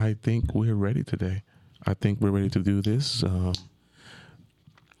I think we're ready today. I think we're ready to do this.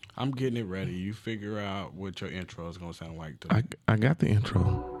 I'm getting it ready. You figure out what your intro is going to sound like today. I got the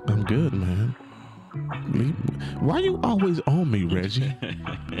intro. I'm good, man. Why you always on me, Reggie?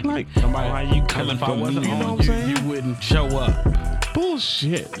 Like, Why you coming if I for me? wasn't You know on what I'm you, saying? you wouldn't show up.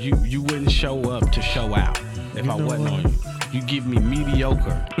 bullshit. You wouldn't show up to show out if I wasn't on you. You give me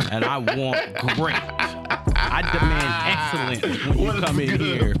mediocre, and I want great. I demand excellence when you come in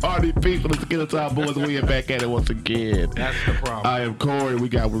here. Party people, let's get into our boys. We are back at it once again. That's the problem. I am Corey. We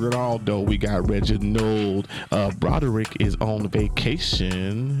got Ronaldo. We got Reginald. Broderick is on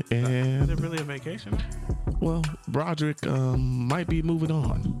vacation, Is and it really a vacation? well, Broderick might be moving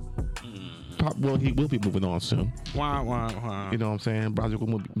on. Well, he will be moving on soon. Why? You know what I'm saying? Broderick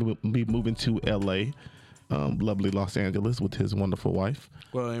will be moving to L.A., lovely Los Angeles, with his wonderful wife.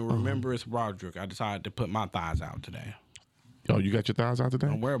 Well, and remember, it's Roderick. I decided to put my thighs out today. Oh, you got your thighs out today?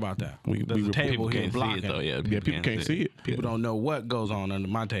 Don't worry about that. We There's a table here can't see blocking. it though. Yeah, Yeah, people can't see it. People don't know what goes on under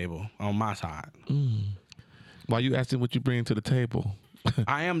my table on my side. Why you asking what you bring to the table?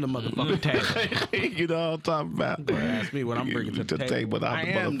 I am the motherfucking table. You know what I'm talking about? Ask me what I'm bringing to the table. I I am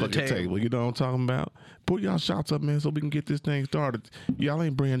am the the motherfucking table. table. You know what I'm talking about? Put y'all shots up, man, so we can get this thing started. Y'all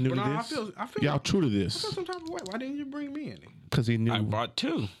ain't brand new But to no, I this. feel Y'all true to I feel this. some type of way. Why didn't you bring me any? Because he knew I brought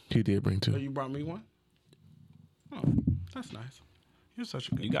two. he did bring So two. you brought me one? Oh, that's nice. You're such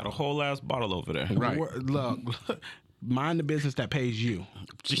a good. You got a whole ass bottle over there. Right. Look, mind the business that pays you.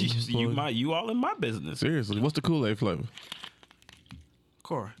 Jeez, you all in my business. Seriously, what's the Kool-Aid flavor?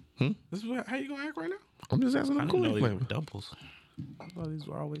 Corey. This is how you gonna act right now? I'm just asking I the didn't know Kool-Aid these were flavor. doubles. I thought these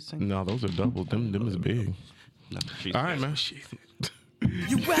were always single. No, those are double. Them is big. No, All right, man.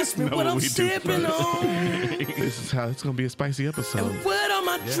 You ask me what I'm we do sipping on This is how it's gonna be a spicy episode. and what are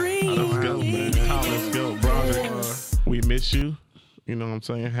my dreams. Let's go, man. Let's go, Broderick. We miss you. You know what I'm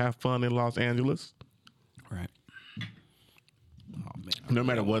saying? Have fun in Los Angeles. Right. Oh man. No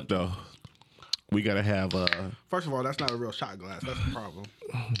matter what, though, we gotta have. First of all, that's not a real shot glass. That's the problem.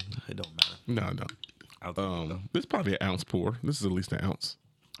 It don't matter. No. I'll take it, though. This is probably an ounce pour. This is at least an ounce.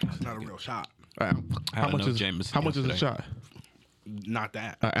 It's not a real shot. How had much enough is Jameson how much is a yesterday. shot? Not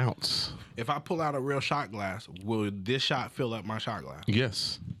that. An ounce. If I pull out a real shot glass, will this shot fill up my shot glass?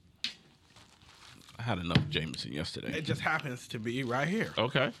 Yes. I had enough Jameson yesterday. It just happens to be right here.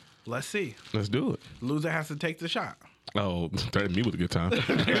 Okay. Let's see. Let's do it. Loser has to take the shot. Oh, threaten me with a good time.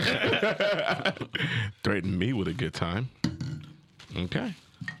 Threaten me with a good time. Okay.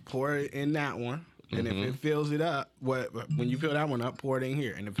 Pour it in that one. And if it fills it up, when you fill that one up, pour it in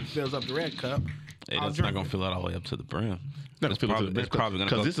here. And if it fills up the red cup, Hey, I'll that's drink not gonna it. fill it all the way up to the brim. It's probably gonna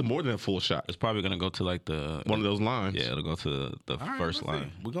go. this is more than a full shot. It's probably gonna go to like the One of those lines. Yeah, it'll go to the All right, first let's see.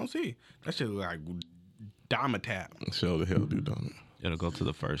 line. We're going to see. That shit look like Dimetap. Show the hell, dude, don't it? It'll go to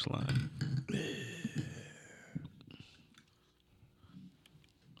the first line.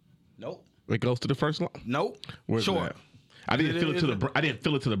 Nope. It goes to the first line. Nope. Where's Sure. it at? I didn't fill it to the. I didn't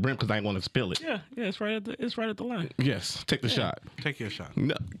fill it to the brim because I didn't want to spill it. Yeah, it's right at the line. Yes, take the shot. Take your shot.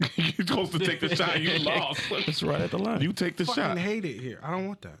 No, you're supposed to take the shot. You lost. It's right at the line. You take the Fucking shot. hate it here. I don't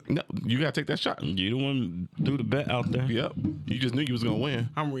want that. No, you gotta take that shot. You the one threw the bet out there. Yep. You just knew you was gonna win.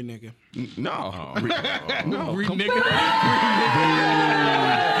 I'm reneging. No. No. Reneging.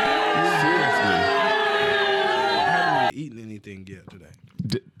 Seriously. I haven't eaten anything yet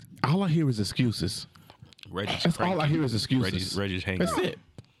today. All I hear is excuses. Reggie's That's all I cranky. hear is excuses. Reggie's hangry. That's it.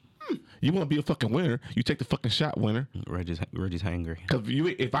 You want to be a fucking winner? You take the fucking shot, winner. Reggie's hangry. Because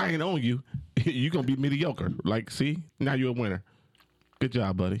if I ain't on you, you gonna be mediocre. Like, see, now you're a winner. Good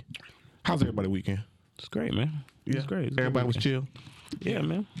job, buddy. How's everybody weekend? It's great, man. It's great. It's Everybody was great. chill. Yeah,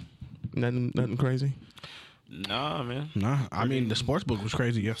 man. Nothing crazy. Nah, man. Nah, I mean, the sports book was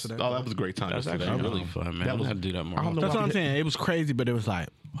crazy yesterday. Oh, that was a great time. That's yesterday. actually really fun, man. that I was- had to do that more. I don't know That's why what I'm we- saying. It was crazy, but it was like,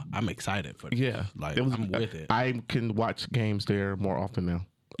 I'm excited for this. Yeah, Like, it was, I'm with it. I can watch games there more often now.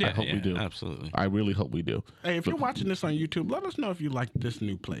 I hope we do. Absolutely. I really hope we do. Hey, if you're watching this on YouTube, let us know if you like this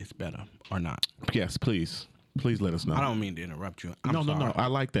new place better or not. Yes, please. Please let us know. I don't mean to interrupt you. I'm No. sorry. I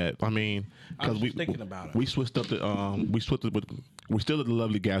like that. I mean, I was because we just thinking about it. We switched up the we're still at the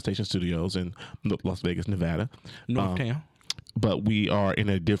lovely gas station studios in Las Vegas, Nevada. Northtown. But we are in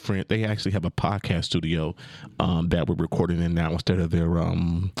a different. They actually have a podcast studio that we're recording in now instead of their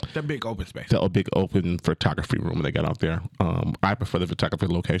That big open space. the big open photography room they got out there. I prefer the photography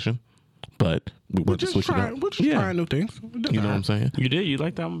location, but we want to switch it up. We're just trying new things. You know what I'm saying? You did? You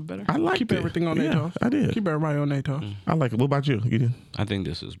liked that one better? I like Keep everything on their toes. I did. Keep everybody on their toes. I like it. What about you? You did? I think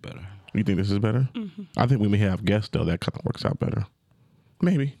this is better. You think this is better? I think we may have guests though. That kind of works out better.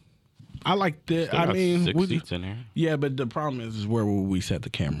 Maybe. I like the. Still I got mean, 6 seats in there. yeah, but the problem is where will we set the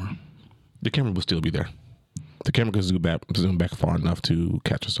camera? The camera will still be there. The camera can zoom back far enough to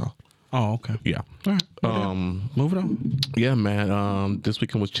catch us all. Oh, okay. Yeah. All right. Moving on. Yeah, man. This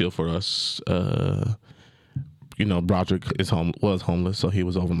weekend was chill for us. Broderick was homeless, so he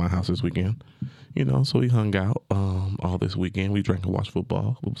was over my house this weekend. So we hung out all this weekend. We drank and watched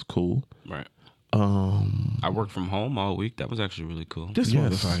football. It was cool. Right. I worked from home all week. That was actually really cool. This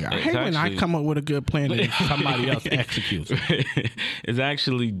motherfucker. I It's hate when I actually- come up with a good plan and somebody else executes.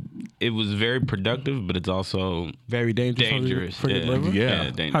 It was very productive, but it's also Very dangerous. for your liver. Yeah.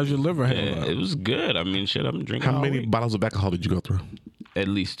 dangerous. How's your liver Yeah, handle up? it was good. I mean, shit, I've been drinking How all many week. bottles of alcohol did you go through? At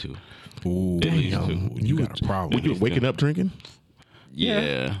least 2. Ooh, At least damn. 2. You got a problem. Were you waking up drinking?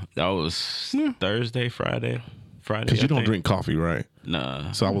 Yeah, that was Thursday, Friday. Because you don't drink coffee, right?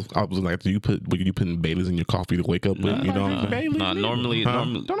 Nah. So I was like, were you putting Baileys in your coffee to wake up with? You know what I'm saying? Baileys Nah, neither. normally,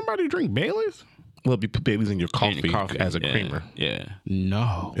 Don't nobody drink Baileys? Well, you put Baileys in your in coffee, your as a yeah, creamer. Yeah.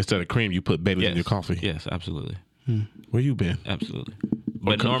 No. Instead of cream, you put Baileys in your coffee. Yes, absolutely. Where you been? Absolutely.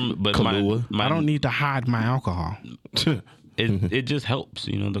 But Kahlua? my I don't need to hide my alcohol. it just helps,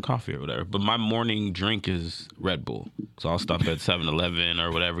 the coffee or whatever. But my morning drink is Red Bull. So I'll stop at 7-Eleven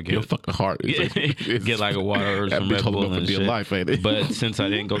or whatever. Your fucking heart is Get like a water or that some bitch Red holding Bull up and for dear shit. life, ain't it? But since I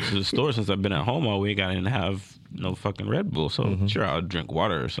didn't go to the store, since I've been at home all week, I didn't have no fucking Red Bull. So sure, I'll drink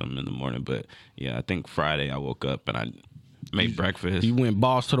water or something in the morning. But yeah, I think Friday I woke up and I made breakfast. You went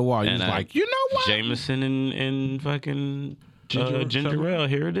balls to the wall. You was I- like, you know what? Jameson and fucking ginger ale.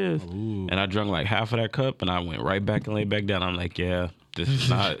 Here it is. And I drank like half of that cup, and I went right back and laid back down. I'm like, yeah, this is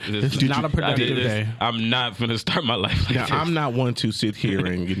not. This is not a productive day. I'm not gonna start my life like Now, this. I'm not one to sit here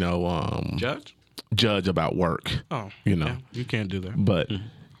and Judge? judge about work. Oh, Yeah, you can't do that. but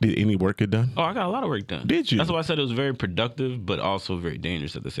did any work get done? Oh, I got a lot of work done. Did you? That's why I said it was very productive, but also very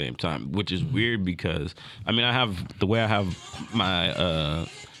dangerous at the same time, which is weird because I mean, I have the way I have my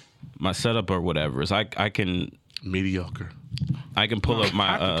my setup or whatever is I can Mediocre. pull up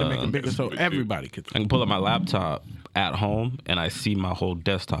my I can make it bigger so everybody could. I can pull up my laptop at home and I see my whole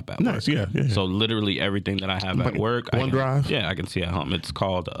desktop at work. Nice, yeah. So literally everything that I have at Like work, OneDrive? I can see at home. It's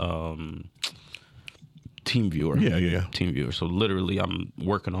called TeamViewer. Yeah. TeamViewer. So literally, I'm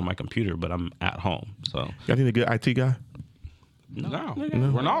working on my computer, but I'm at home. So Y'all need a good IT guy? No.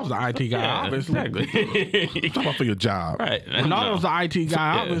 Ronaldo's the IT guy, obviously. exactly. Talk about for your job. right. Ronaldo's the IT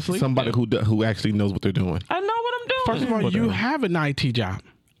guy, obviously. Somebody who actually knows what they're doing. I know what I'm doing. First of all, you have an IT job.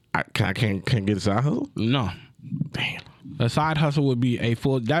 I can't get a side hustle. No. Damn. A side hustle would be a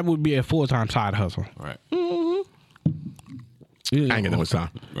full-time side hustle. right. I ain't got no much time.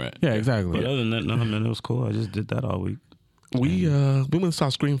 Right. Yeah, exactly. But other than that, no, man, it was cool. I just did that all week. We went and saw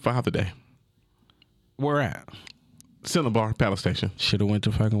Scream 5 today. Where at? Cinnabar, Palace Station. Should have went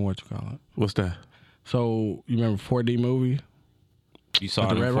to fucking What's that? So, you remember 4D movie? You saw it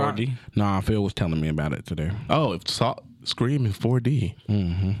The in Red Rock? 4D? Nah, Phil was telling me about it today. Oh, saw Scream in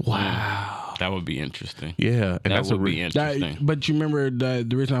 4D. Wow. That would be interesting. Yeah, and That that's would a be interesting. But you remember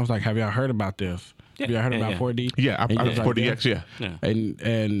the reason I was like, have y'all heard about this? Have y'all heard about 4D? Yeah, I And you was like, 4DX. Yeah. Yeah.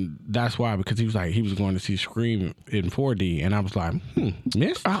 And that's why, because he was like, he was going to see Scream in 4D, and I was like,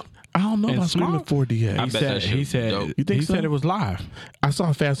 miss. I don't know And about Scream in small? 4DX. I bet that shit He was said dope. You think he so? said it was live. I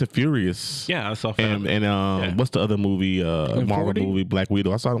saw Fast and Furious. Yeah, I saw And Family. Yeah. what's the other movie? Marvel 4D? movie, Black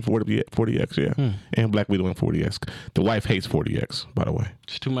Widow. I saw it in 4DX. Yeah, and Black Widow in 4DX. The wife hates 4DX, by the way.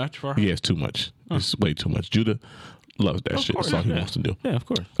 It's too much for her. Yeah, it's too much. It's way too much. Judah loves that shit. That's all he wants to do. Yeah, of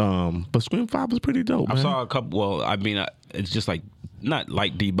course. But Scream 5 was pretty dope, I man. saw a couple. Well, I mean, it's just like not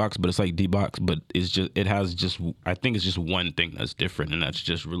like D-Box, but it's like D-Box, but it has just. I think it's just one thing that's different, and that's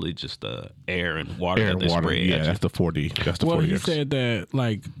just really just air and water. Air that and they water. spray Yeah, at you. that's the 4D. That's the Well, 4DX. he said that,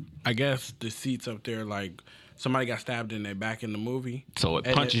 like, I guess the seats up there, like, somebody got stabbed in their back in the movie. So it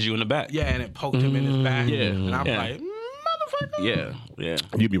And punches you in the back. Yeah, and it poked him in his back. Yeah. And I'm Yeah. like, motherfucker. Yeah.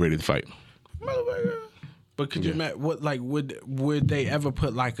 You'd be ready to fight. Motherfucker. But could you imagine, would they ever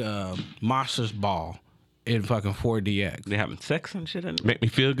put, like, a monster's ball in fucking 4DX? They having sex and shit in it. Make me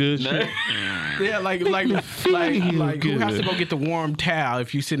feel good. Shit. Yeah, like who has to go get the warm towel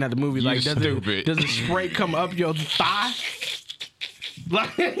if you sitting at the movie? Like, stupid. does the spray come up your thigh?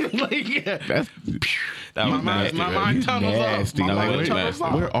 Like yeah. That's That was my nasty. mind tunnels nasty. off. My That mind was tunnels nasty.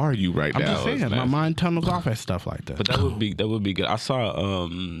 off. where are you right I'm now? just saying, my nasty. mind tunnels off at stuff like that. But that would be good. I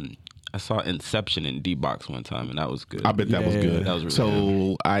saw Inception in D-Box one time, and that was good. I bet that was Yeah, good. that was really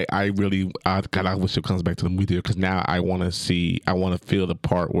so I wish it comes back to the movie theater because now I want to feel the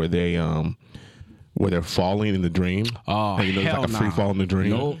part where where they're falling in the dream. Oh, and, it's hell like a free nah. fall in the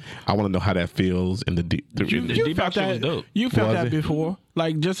dream. Nope. I want to know how that feels in the deep. You Deep felt Shit was that? dope. You felt Was that it? before?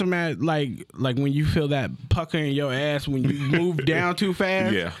 Like just imagine, like when you feel that pucker in your ass when you move down too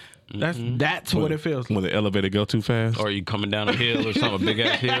fast. Yeah. That's what it feels like. When the elevator go too fast. Or you coming down a hill or something, a big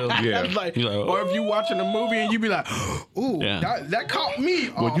ass hill. Yeah. That's like, You're like, or if you watching a movie and you be like, ooh, Yeah. that caught me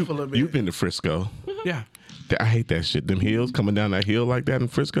well, off a little bit. you've been to Frisco. Yeah. I hate that shit. Them hills coming down that hill like that in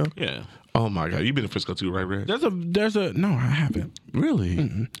Frisco. Yeah. Oh my God, you've been to Frisco too, right, Red? There's a no, I haven't.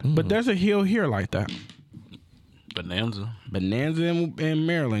 Really? But there's a hill here like that. Bonanza. Bonanza in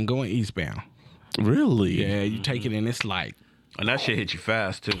Maryland going eastbound. Really? Yeah, you take it and it's like And that shit hit you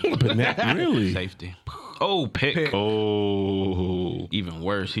fast too. Really? Safety. Oh, pick. Oh, Even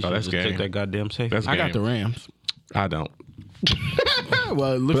worse. He should that's just took game. that goddamn safety. That's I got game. the Rams. I don't.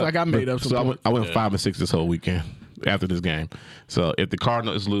 Well, it looks like I made up some. So points. I went 5-6 this whole weekend after this game. So if the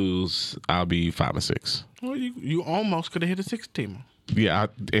Cardinals lose, I'll be 5-6. Well, you almost could have hit a 6-teamer. Yeah,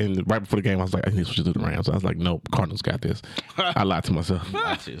 and right before the game, I was like, I need to switch to the Rams. I was like, nope, Cardinals got this. I lied to myself.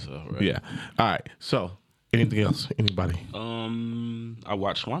 That's it, so, right? Yeah. All right. So anything else? Anybody? I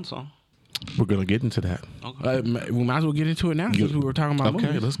watched Swan Song. We're gonna get into that. We might as well get into it now since we were talking about Okay,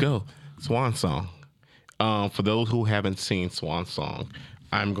 movies. let's go. Swan Song. For those who haven't seen Swan Song,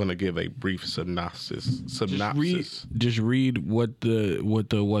 I'm gonna give a brief synopsis. Just read what you The call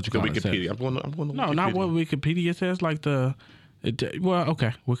it says. Wikipedia. I'm going to No, not what Wikipedia says. Like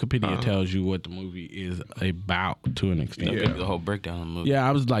okay, Wikipedia tells you what the movie is about to an extent. Give you the whole breakdown of the movie. Yeah,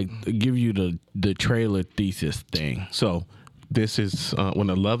 I was like, give you the trailer thesis thing. So, this is when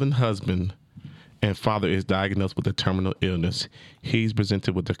a loving husband and father is diagnosed with a terminal illness. He's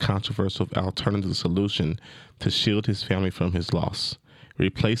presented with a controversial alternative solution to shield his family from his loss.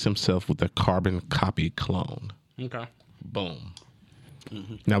 Replace himself with a carbon copy clone. Okay. Boom.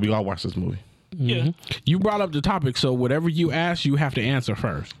 Now, we all watched this movie. Yeah. You brought up the topic, so whatever you ask, you have to answer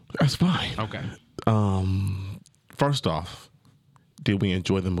first. That's fine. Okay. First off, did we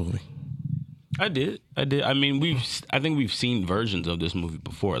enjoy the movie? I did. I mean, I think we've seen versions of this movie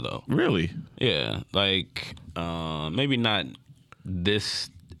before, though. Really? Yeah, like maybe not this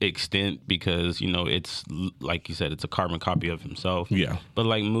extent because it's like you said, it's a carbon copy of himself. Yeah. But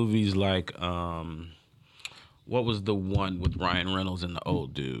like movies like what was the one with Ryan Reynolds and the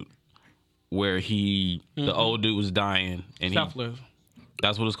old dude, where the old dude was dying and Selfless.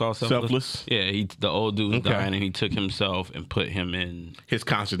 That's what it's called. Selfless? Yeah, the old dude was Okay. dying and he took himself and put him in His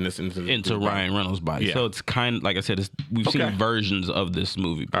consciousness into Ryan Reynolds' body. Yeah. So it's kind of like I said, we've Okay. seen versions of this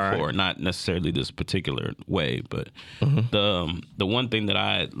movie All before, right. not necessarily this particular way. But the one thing that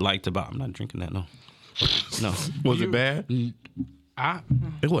I liked about, I'm not drinking that. No. Was it bad?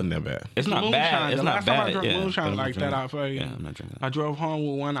 It wasn't that bad. It's not Moonshine. bad. It's The not last time I bad. drank Yeah, moonshine but I'm like not that, drinking- I feel you. Yeah, I'm not drinking that. I drove home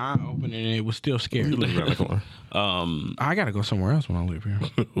with one eye open and it was still scary. You live around the corner. I gotta go somewhere else when I live here.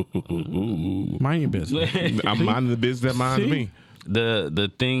 Mind your business. I'm minding the business that minds See? me.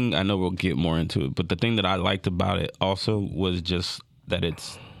 The thing, I know we'll get more into it, but the thing that I liked about it also was just that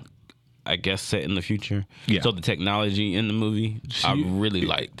it's, I guess, set in the future. Yeah. So the technology in the movie, I really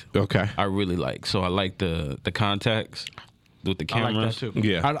liked. Okay. I really like. So I like the context with the I like cameras. that too.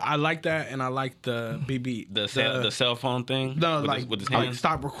 Yeah. I like that, and I like the BB. The cell phone thing. No, with like, his, with his like hands.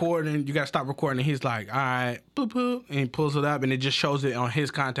 stop recording. You got to stop recording. And he's like, all right, boop, boop. And he pulls it up and it just shows it on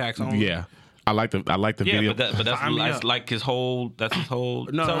his contacts only. Yeah. I like the Yeah, video. but that's Sign me that's up. like his whole. That's his whole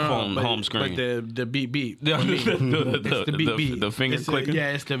cell phone but, home screen. But the beep beep. the, It's the beep beep. the finger It's clicking.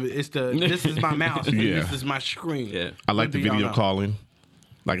 Yeah, it's the this is my mouse. Yeah. This is my screen. Yeah. I like What the do y'all video know? calling.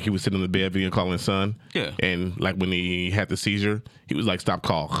 Like he was sitting on the bed video calling his son. Yeah. And like when he had the seizure, he was like, stop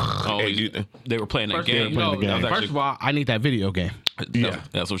call. Oh, And you- they were playing that First, game. playing the game. That was First actually- of all, I need that video game. Yeah.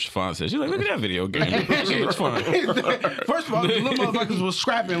 That's what Siobhan said. She's like, look at that video game. That shit looks fun. First of all, the little motherfuckers was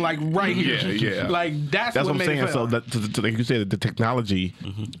scrapping like right here. Yeah. Like that's That's what what I'm made saying. it So fail. that, like you said, the technology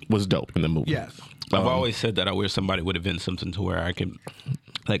was dope in the movie. Yes. I've always said that I wish somebody would invent something to where I could,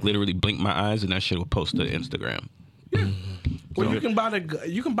 like, literally blink my eyes and that shit would post to Instagram. Well, you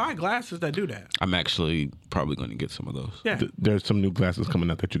can buy glasses that do that. I'm actually probably going to get some of those. Yeah. There's some new glasses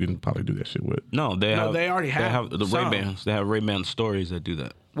coming out that you can probably do that shit with. No, they already have the some. Ray-Bans. They have Ray-Ban stories that do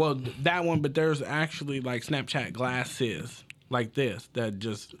that. Well, that one, but there's actually like Snapchat glasses like this that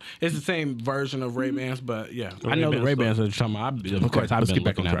just it's the same version of Ray-Bans, but yeah, I know the Ray-Bans that you're talking about. Of course, I've Let's been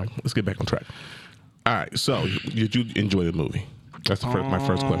get back on looking at track. them. Let's get back on track. All right. So, did you enjoy the movie? That's my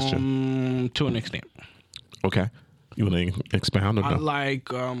first question. To an extent. Okay. You want to expound or I no? like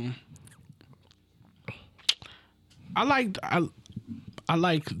I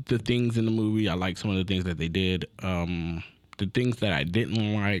like the things in the movie. I like some of the things that they did. The things that I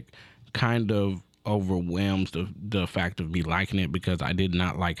didn't like kind of overwhelms the fact of me liking it because I did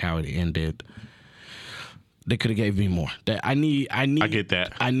not like how it ended. They could have gave me more. That I need. I get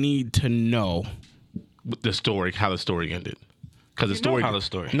that. I need to know The story, how the story ended. Because the You know story, how the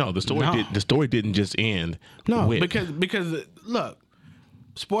story- no, the story, No. the story didn't just end. no with, because look,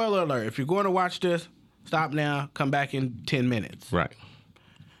 spoiler alert. If you're going to watch this, stop now. Come back in 10 minutes. right,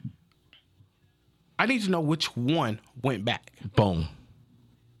 I need to know which one went back. boom,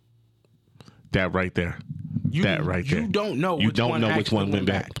 that right there, that right there. You don't know. You which don't one know which actually one went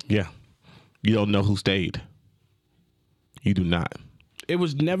back. Yeah, you don't know who stayed. You do not. It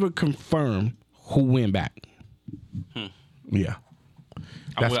was never confirmed who went back. Yeah.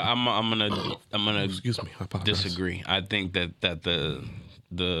 I'm That's- gonna Excuse me. I apologize. disagree. I think that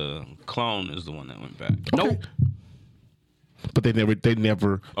the clone is the one that went back. Nope. But they never. They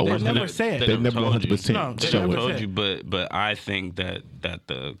never said. They never told you. 100% No, they show never it. told said. you, but I think that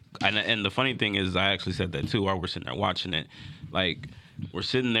the and the funny thing is, I actually said that too while we're sitting there watching it. Like we're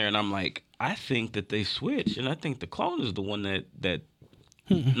sitting there, and I'm like, I think that they switched, and I think the clone is the one that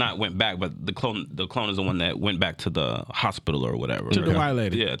not went back, but the clone is the one that went back to the hospital or whatever. To the white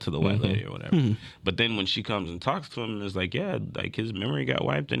lady. Yeah, to the white lady or whatever. But then when she comes and talks to him, it's like, yeah, like his memory got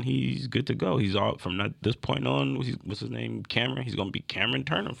wiped and he's good to go. He's all from this point on. What's his name? Cameron. He's gonna be Cameron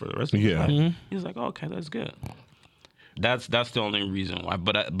Turner for the rest of his Yeah. life. He's like, okay, that's good. That's the only reason why.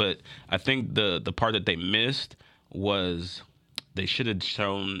 But I think the part that they missed was they should have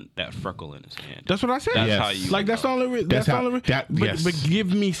shown that freckle in his hand. That's what I said. That's Yes. how you Like that's the only reason. That's the how- only reason. yes. But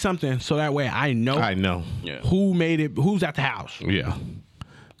give me something so that way I know I know. Yeah. who made it. Who's at the house? Yeah.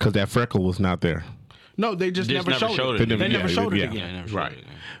 Because that freckle was not there. No, they just Just never never showed showed it. it. They never showed it yeah. again. Yeah, I never showed Right. it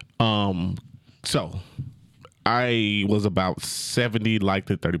again. So I was about 70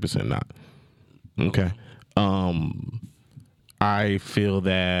 liked it, 30% not. Okay. I feel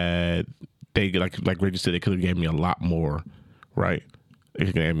that they like Reggie said, they could have gave me a lot more, right? They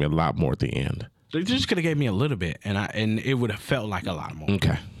could have gave me a lot more at the end. They just could have gave me a little bit, and it would have felt like a lot more.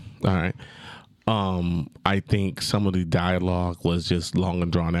 Okay. All right. I think some of the dialogue was just long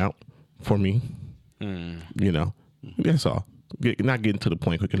and drawn out for me. You know, that's all. Not getting to the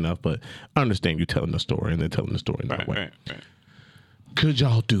point quick enough, but I understand you telling the story and they're telling the story in that Right, way. right. Could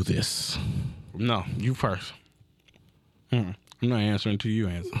y'all do this? No, you first. I'm not answering to you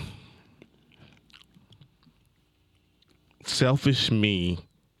answer. Selfish me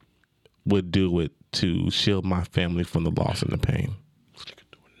would do it to shield my family from the loss and the pain.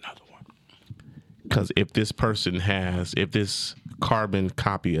 Another one. Because if this carbon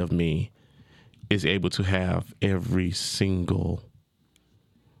copy of me is able to have every single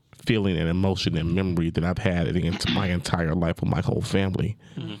feeling and emotion and memory that I've had in my entire life with my whole family,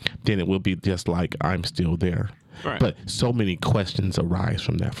 then it will be just like I'm still there. Right. But so many questions arise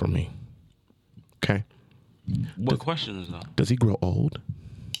from that for me. Okay. What questions though? Does he grow old?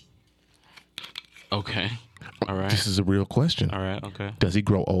 Okay. All right. This is a real question. All right. Okay. Does he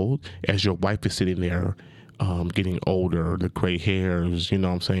grow old as your wife is sitting there getting older, the gray hairs, you know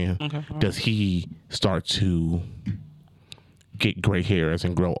what I'm saying? Okay, all Does he start to get gray hairs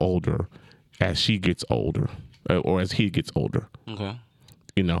and grow older as she gets older or as he gets older? Okay.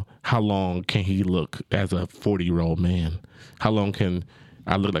 You know, how long can he look as a 40-year-old man? How long can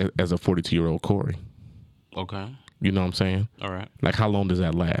I look like as a 42-year-old Corey? Okay. You know what I'm saying? All right. Like, how long does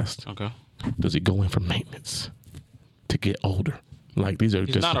that last? Okay. Does he go in for maintenance to get older? Like, these are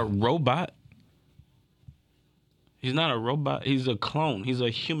He's just not a robot. He's not a robot. He's a clone. He's a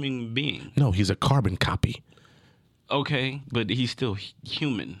human being. no, he's a carbon copy. Okay, but he's still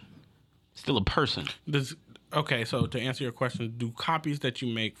human. Still a person. Okay, so to answer your question, do copies that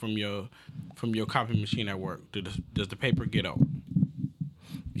you make from your copy machine at work, does the paper get old?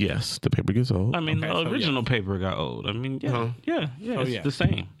 Yes, the paper gets old. I mean, Okay, the so original paper got old. I mean, yeah, Huh? yeah. So It's yeah. the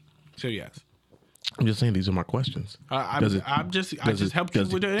same. So yes. I'm just saying these are my questions. I just helped you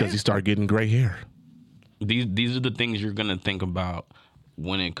with the Does he answer. start getting gray hair? These are the things you're gonna think about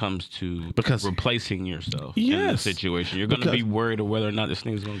when it comes to Because- replacing yourself in this Yes. situation. You're gonna be worried of whether or not this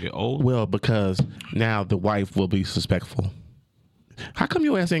thing's gonna get old. Well, because now the wife will be suspectful. How come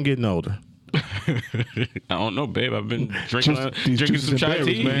your ass ain't getting older? I don't know, babe. I've been drinking These drinking juices some and chai berries,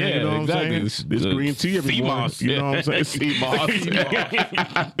 tea. man. Yeah, You know what I'm exactly. saying? This green tea every sea morning. moss. You know what I'm saying? Sea moss.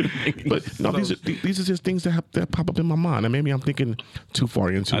 But no, these are just things that pop up in my mind, and maybe I'm thinking too far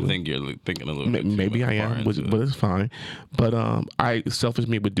into I it. think you're thinking a little bit. too Maybe I far am, into it. but it's fine. But I selfish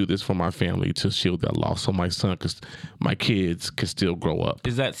me would do this for my family to shield that loss, so my kids can still grow up.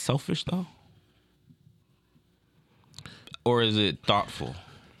 Is that selfish though, or is it thoughtful?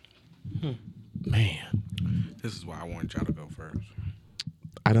 Man, This is why I wanted y'all to go first.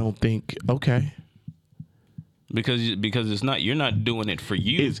 I don't think. Okay, Because it's not, you're not doing it for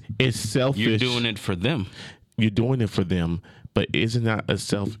you. It's selfish. You're doing it for them. You're doing it for them, but isn't that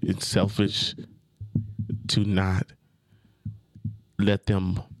it's selfish to not let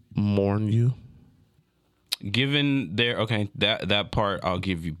them mourn you? Given that part I'll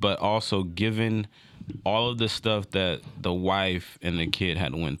give you, but also given all of the stuff that the wife and the kid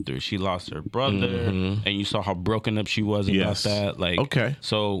had went through. She lost her brother, and you saw how broken up she was about that. Like, okay.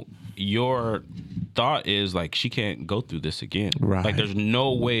 So your thought is like, she can't go through this again. Right. Like, there's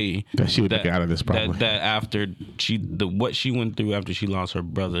no way that she would get out of this problem. That after what she went through after she lost her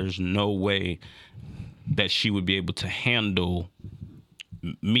brother, there's no way that she would be able to handle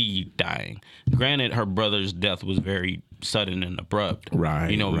me dying. Granted, her brother's death was very sudden and abrupt.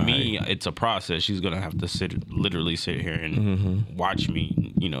 Right. You know, right. me, it's a process. She's gonna have to literally sit here and watch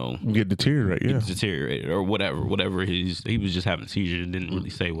me, you know, get deteriorated or whatever. He was just having seizures. Didn't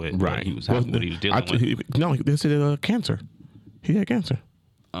really say what he was having, what he was dealing with. No, they said cancer. He had cancer.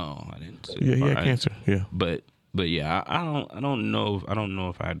 Oh, I didn't see. Yeah, he had cancer. Yeah. But yeah, I don't know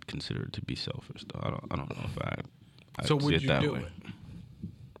if I'd consider it to be selfish though. I don't know if I'd So see would it you that do way. it?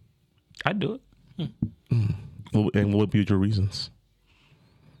 I'd do it. And what would be your reasons?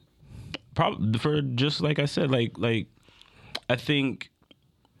 Probably for just like I said, like I think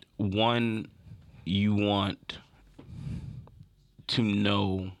one, you want to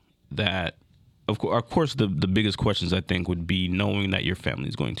know that of course the biggest questions I think would be knowing that your family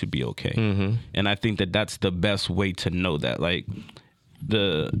is going to be okay, and I think that that's the best way to know that. Like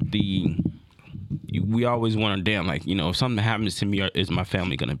we always wonder, damn, like, you know, if something happens to me, is my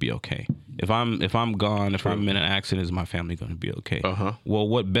family gonna be okay? If I'm gone, if I'm in an accident, is my family gonna be okay? Well,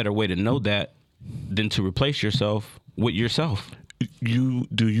 what better way to know that than to replace yourself with yourself? Do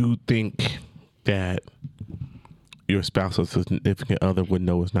you think that your spouse or significant other would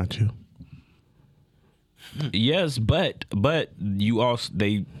know it's not you? Yes, but you also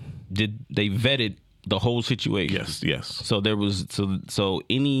they vetted the whole situation. Yes. So there was so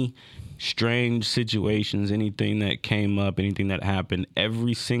any strange situations, anything that came up, anything that happened,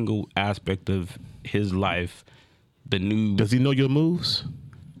 every single aspect of his life, Does he know your moves?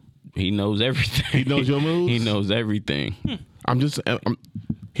 He knows everything. He knows your moves? He knows everything.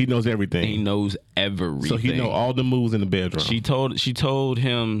 He knows everything. He knows everything. So he know all the moves in the bedroom. She told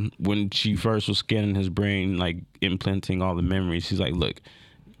him when she first was scanning his brain, like implanting all the memories. She's like, look,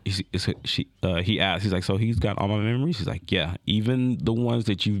 he asked, he's like, so he's got all my memories? He's like, yeah, even the ones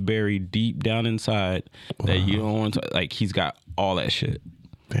that you've buried deep down inside that you don't want to, like, he's got all that shit.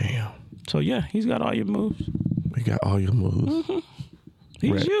 Damn. So yeah, he's got all your moves. We got all your moves.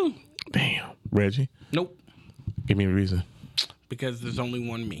 He's you. Damn. Reggie, Nope. give me a reason. Because there's only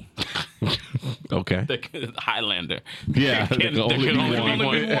one me. Okay. The Highlander. Yeah. There can only be one.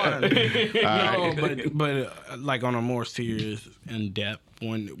 No, but like on a more serious in depth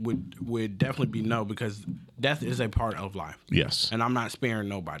one would definitely be no, because death is a part of life, Yes. and I'm not sparing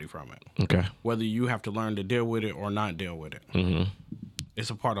nobody from it. Okay. Whether you have to learn to deal with it or not deal with it, it's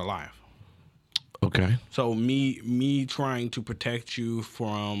a part of life. Okay. So me trying to protect you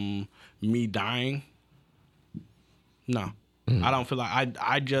from me dying, no, I don't feel like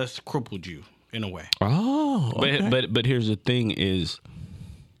I just crippled you in a way. Oh. Okay. But here's the thing is,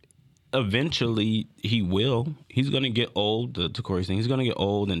 eventually he's gonna get old. To Corey's thing, he's gonna get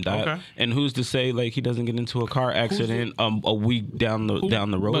old and die. Okay. And who's to say like he doesn't get into a car accident a week down the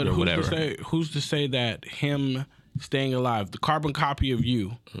road But or whatever? Who's to say that him staying alive, the carbon copy of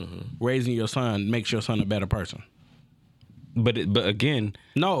you raising your son, makes your son a better person? But again,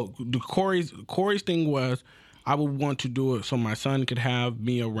 No, the Corey's thing was, I would want to do it so my son could have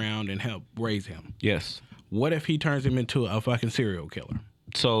me around and help raise him. yes. What if he turns him into a fucking serial killer?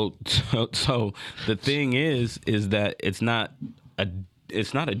 So the thing is that it's not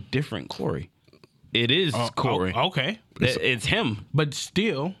a different Corey. It is Corey. Okay. It's him. But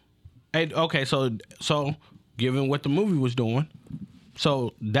still, okay, so given what the movie was doing,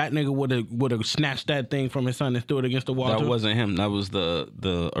 so that nigga would have snatched that thing from his son and threw it against the wall. That too? wasn't him. That was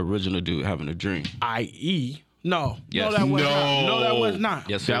the original dude having a dream. I.e. No. Yes. No, that was No. not. No, that was not.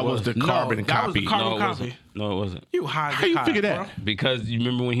 Yes, That it was the No, carbon that was the copy. carbon No, it copy. wasn't. No, it wasn't. You hide. How you figure that? Because you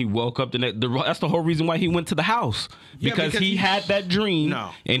remember when he woke up that's the whole reason why he went to the house. Because he had that dream.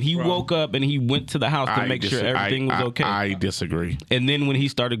 No, and he woke up and he went to the house to make sure everything was okay. I disagree. And then when he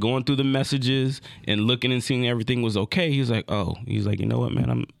started going through the messages and looking and seeing everything was okay, he was like, you know what,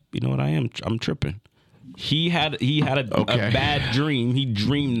 man, I'm tripping. He had a Okay. bad dream. He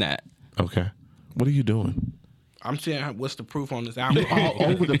dreamed that. Okay. What are you doing? I'm saying, what's the proof on this album? All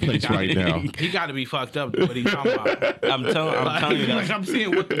over the place right now. He got to be fucked up. What he talking about? I'm telling you that. Like, I'm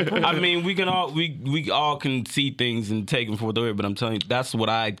seeing what the proof. I mean, we all can see things and take them for what they were, but I'm telling you, that's what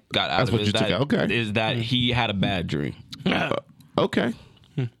I got out That's of what it. you took out. Okay. Is that he had a bad dream. Okay.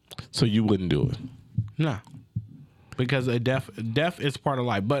 So you wouldn't do it. No, because a death is part of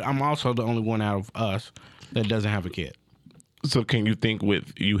life. But I'm also the only one out of us that doesn't have a kid. So can you think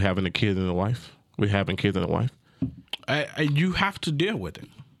with you having a kid and a wife? With having kids and a wife? You have to deal with it.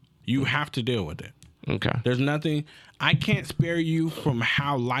 You have to deal with it. Okay. There's nothing. I can't spare you from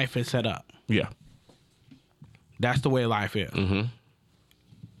how life is set up. Yeah. That's the way life is. Mm-hmm.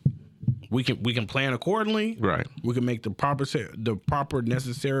 We can plan accordingly. Right. We can make the proper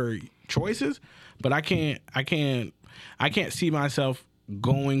necessary choices, but I can't see myself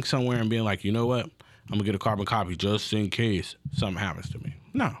going somewhere and being like, you know what, I'm gonna get a carbon copy just in case something happens to me.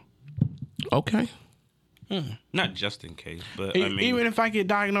 No. Okay. Not just in case, but I mean, Even if I get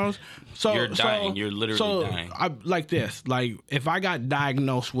diagnosed, you're dying. You're literally dying. I like this. Like if I got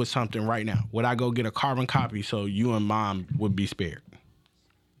diagnosed with something right now, would I go get a carbon copy so you and mom would be spared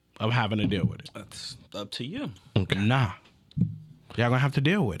of having to deal with it? that's up to you. Okay. Nah. Y'all gonna have to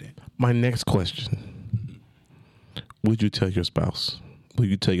deal with it. My next question. Would you tell your spouse? Would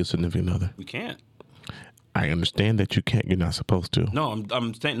you tell your significant other? We can't. I understand that you can't. You're not supposed to. No,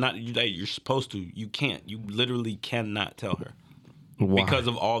 I'm saying not that you're supposed to. You can't. You literally cannot tell her. Why? Because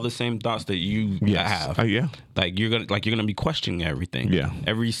of all the same thoughts that you Yes. have. Yeah. Like you're gonna be questioning everything. Yeah.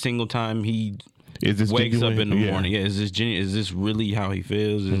 Every single time he Is this wakes genuine? up in the Yeah. morning. Yeah. Is this really how he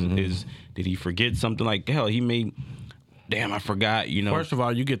feels? Did he forget something? Like hell, he may. Damn, I forgot. You know. First of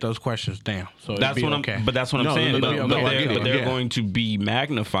all, you get those questions down. So That's it'd be what okay. I'm. But that's what No, I'm saying. no, But I get it. they're Yeah. going to be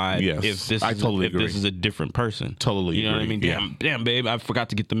magnified Yes, if this I is totally if this agree. is a different person. Totally You know what I agree. mean? Yeah. Damn, babe, I forgot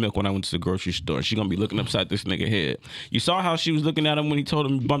to get the milk when I went to the grocery store. She gonna be looking upside this nigga head. You saw how she was looking at him when he told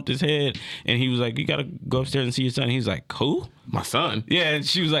him he bumped his head, and he was like, "You gotta go upstairs and see your son." He's like, "Who?" My son. Yeah, and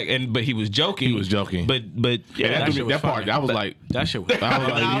she was like, but he was joking. He was joking. But Yeah, yeah, that part. I was like. that shit was I was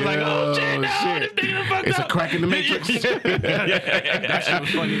like, I was like, oh, shit, no, shit. this nigga fucked It's a up. crack in the matrix. that shit was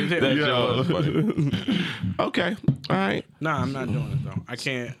funny as hell. that show was funny. Okay. All right. Nah, I'm not doing it though.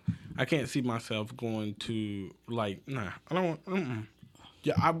 I can't see myself going to like. Nah, I don't want.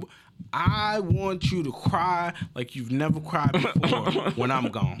 Yeah, I want you to cry like you've never cried before when I'm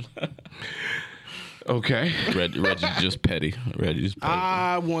gone. Okay. Reggie's just petty. Reggie's petty.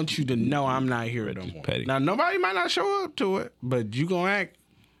 I want you to know I'm not here no more. petty. Now nobody might not show up to it, but you gonna act.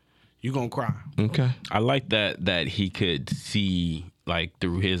 You gonna cry. Okay. I like that he could see like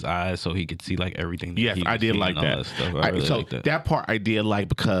through his eyes, so he could see like everything. That Yes, he I was did seeing like and all that. stuff. I really so liked that. that part I did like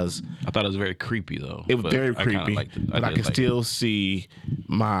because I thought it was very creepy though. it was but very I kinda creepy. liked it. But I did could like still see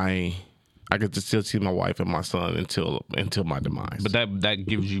my. I could still see my wife and my son until my demise. it. But that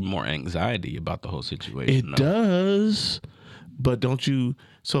gives you more anxiety about the whole situation. it does. But don't you?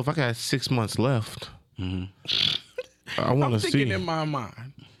 So if I got 6 months left, I want I'm to thinking see. in my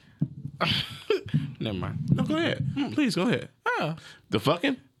mind. Never mind. No, go ahead. Please go ahead. The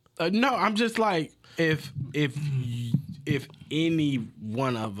fucking. No, I'm just like if any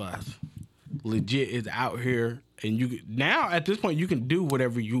one of us legit is out here and now at this point you can do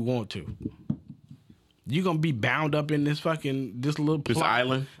whatever you want to. You're gonna be bound up in this little plot,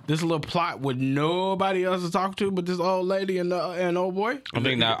 island? this little plot with nobody else to talk to but this old lady and old boy. I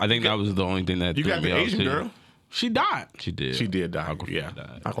think that was the only thing that You threw got me the off, Asian too. girl. She died. She did. She did die. Aquafina Yeah,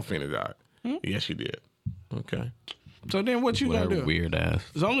 died. Aquafina died. Yeah, she did. Okay. So then what you With her gonna do? weird ass.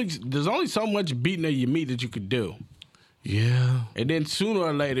 There's only so much beating of your meat that you could do. Yeah, And then sooner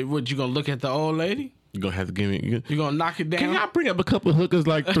or later, what you gonna look at the old lady? you're gonna have to give me. You gonna knock it down? Can y'all bring up a couple of hookers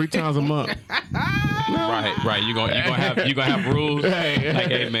like 3 times a month? Right. You gonna have rules. Hey. Like,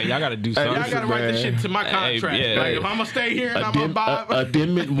 hey man, y'all gotta do something. Y'all gotta write this Man. shit to my Hey, contract. yeah. Like if I'm gonna stay here and I'm gonna buy.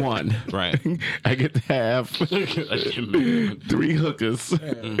 Addendum 1. Right. I get to have 3 hookers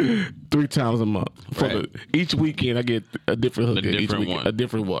 3 times a month. Right. Each weekend, I get a different hooker. Each different weekend, one. a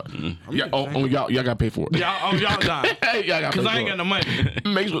different one. Yeah, y'all gotta pay for it. y'all done. Hey, y'all gotta Cause pay I ain't for got no money. it.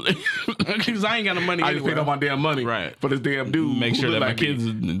 Make sure. Cause I ain't got no money I just paid anyway. up my damn money Right. for this damn dude. Make who sure look that my like me.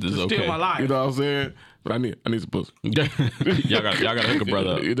 kids is okay. Steal my life. You know what I'm saying? But I need some pussy. y'all gotta hook a brother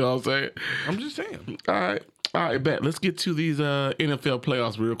up. You know what I'm saying? I'm just saying. All right, bet. Let's get to these NFL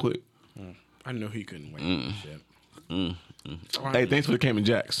playoffs real quick. I know he couldn't win. Shit. Hey, thanks for the Cayman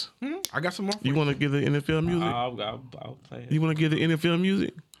Jacks. I got some more. You want to give the NFL music? I'll play it. You want to give the NFL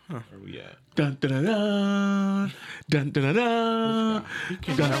music? Where we at? Dun dun dun dun dun dun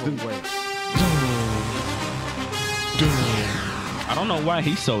dun dun. Wait. dun. I don't know why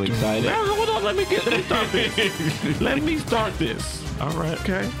he's so excited. Hold on, let me start this. Let me start this. All right.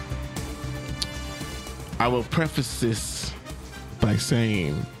 Okay. I will preface this by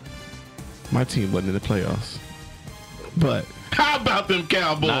saying my team wasn't in the playoffs. But how about them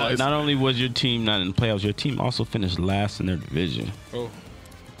Cowboys? Not only was your team not in the playoffs, your team also finished last in their division. Oh.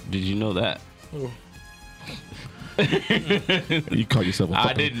 Did you know that? Oh. You call yourself a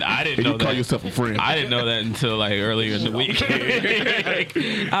I didn't know you that. call yourself a friend. I didn't know that until like earlier in the week.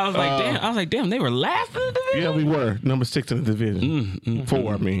 I was like, damn, they were last in the division. Yeah, we were number 6 in the division.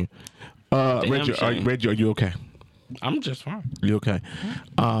 4, I mean. Reggie, are you okay? I'm just fine. You okay?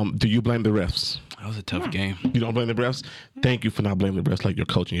 Do you blame the refs? That was a tough game. You don't blame the refs? Thank you for not blaming the refs like your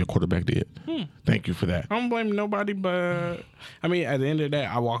coach and your quarterback did. Thank you for that. I don't blame nobody, but I mean, at the end of the day,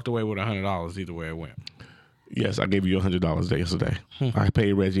 I walked away with $100 either way it went. Yes, I gave you $100 yesterday. I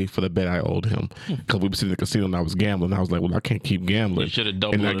paid Reggie for the bet I owed him because we were sitting in the casino and I was gambling. I was like, well, I can't keep gambling. You should have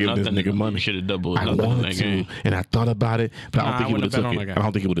doubled and not give this nigga money. You should have doubled I nothing in wanted that to, game. and I thought about it, but I don't think he would have took it. I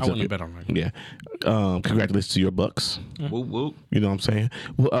don't think he would have took it. bet on that. Yeah. Congratulations to your Bucks. Whoop, whoop. You know what I'm saying?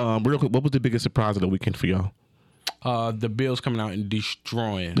 Well, real quick, what was the biggest surprise of the weekend for y'all? The Bills coming out and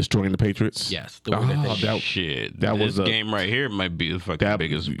destroying. Destroying the Patriots? Yes. The way that they Shit. that this was a- game right here might be the fucking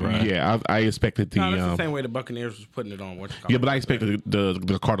biggest surprise. Yeah, I expected the. No, that's the same way the Buccaneers was putting it on. Yeah, but I expected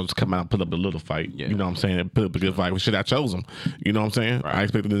the Cardinals to come out and put up a little fight. Yeah. You know what I'm saying? Put up a good fight. Shit, I chose them. You know what I'm saying? Right. I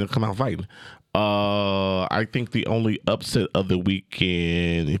expected them to come out fighting. I think the only upset of the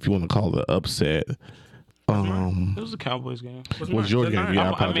weekend, if you want to call it an upset, It was the Cowboys game. was your game. Yeah,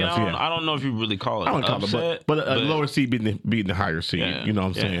 I apologize. I don't know if you really call it I an don't call upset. it, but a lower seed beating the higher seed. Yeah, You know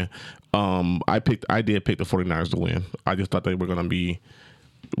what I'm saying? I did pick the 49ers to win. I just thought they were going to be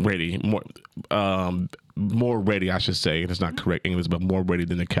ready, more ready, I should say. It's not correct English, but more ready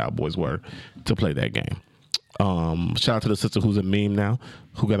than the Cowboys were to play that game. Shout out to the sister who's a meme now,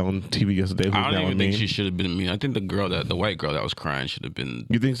 who got on TV yesterday. Who's I don't now even a think meme. she should have been me. I think the white girl that was crying should have been.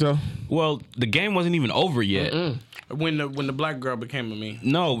 You think so? Well, the game wasn't even over yet. when the black girl became a meme.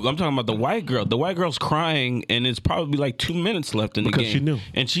 No, I'm talking about the white girl. The white girl's crying, and it's probably like 2 minutes left in the Because game. she knew.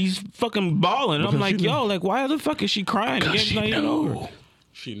 And she's fucking bawling. Because I'm like, she knew. yo, like, why the fuck is she crying? The game's not even over.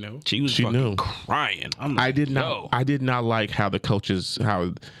 She knew. She was She fucking knew. crying. I'm like, I did not. yo. I did not like how the coach and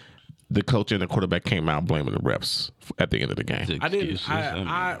the quarterback came out blaming the refs at the end of the game. I didn't. Excuses.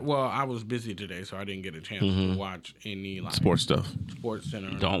 I was busy today, so I didn't get a chance to watch any like Sports stuff. Sports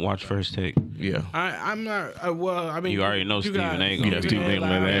Center. Don't watch First Take. Yeah. I'm not. Well, I mean, You already know Stephen A. gonna Yeah, be Stephen A. on.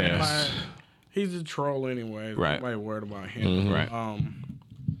 gonna let that ass. He's a troll anyway. Right. Nobody worried about him. Right.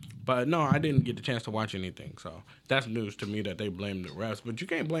 But no, I didn't get the chance to watch anything, so that's news to me that they blame the refs. But you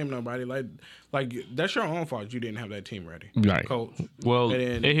can't blame nobody. Like that's your own fault. You didn't have that team ready, Right. Coach. Well,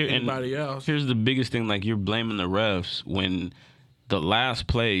 and then anybody else. Here's the biggest thing: like you're blaming the refs when the last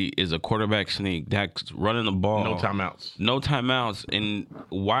play is a quarterback sneak that's running the ball. No timeouts. No timeouts. And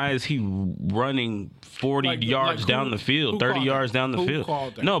why is he running 40 yards who- down the field, who 30 called yards that? down the Who field?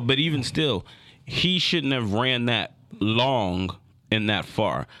 called that? No, but even still, he shouldn't have ran that long and that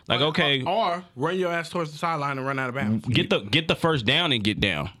far. Like, okay, or run your ass towards the sideline and run out of bounds. get the first down and get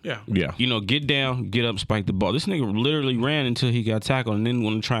down. Yeah. Yeah. You know, get down, get up, spike the ball. This nigga literally ran until he got tackled and then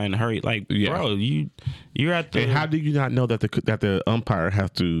want to try and hurry. Like, Yeah. bro, you're at the. And how do you not know that the umpire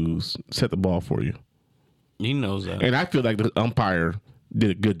has to set the ball for you? He knows that. And I feel like the umpire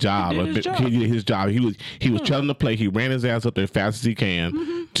did a good job. He did his job. He did his job. He was telling the play. He ran his ass up there as fast as he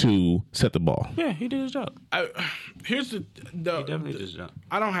can to set the ball. Yeah, he did his job. Here's the He definitely did his job.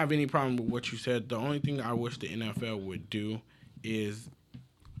 I don't have any problem with what you said. The only thing I wish the NFL would do is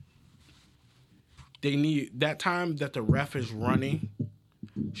they need that time that the ref is running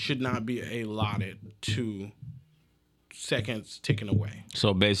should not be allotted to seconds ticking away.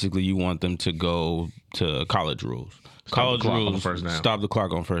 So basically, you want them to go to college rules. College clock on rules. the first down. Stop the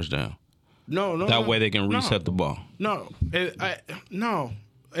clock on first down. No. That way they can reset the ball. No. No.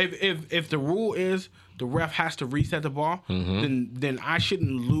 If the rule is the ref has to reset the ball, then I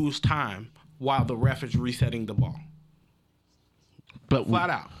shouldn't lose time while the ref is resetting the ball. But Flat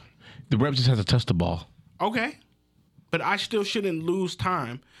out. the ref just has to touch the ball. Okay. But I still shouldn't lose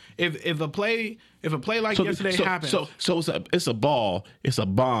time. If a play like yesterday happens. So it's a ball, it's a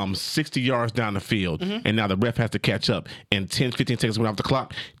bomb 60 yards down the field, and now the ref has to catch up, and 10, 15 seconds went off the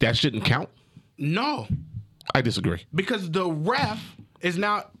clock. That shouldn't count? No. I disagree. Because the ref is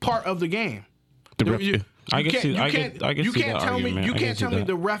not part of the game. The ref, I can see. I can You see can't the tell me. argument. You I can can't see tell me that.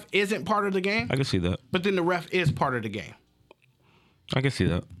 the ref isn't part of the game. I can see that. But then the ref is part of the game. I can see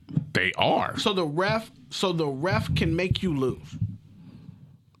that. they are. So the ref can make you lose.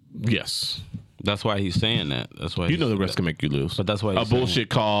 Yes. That's why he's saying that. That's why You know the refs can make you lose. But that's why a he's saying bullshit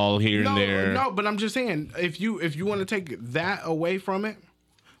call here and there. No, but I'm just saying, if you want to take that away from it,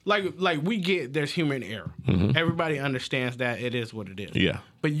 like we get there's human error. Everybody understands that it is what it is. Yeah.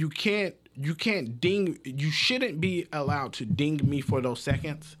 But you can't ding. You shouldn't be allowed to ding me for those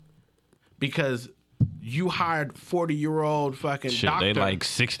seconds because you hired 40-year-old fucking Shit, doctor. they like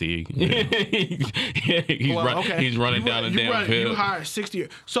 60. he's running down the damn field. You hired 60.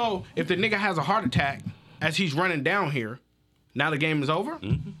 So if the nigga has a heart attack as he's running down here, now the game is over.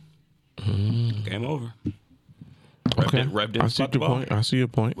 Game over. Ref didn't I see spot the your ball. point. I see your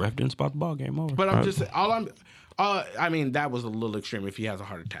point. Ref didn't spot the ball. Game over. But I'm just I mean that was a little extreme if he has a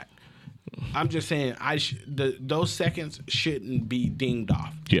heart attack. I'm just saying those seconds shouldn't be dinged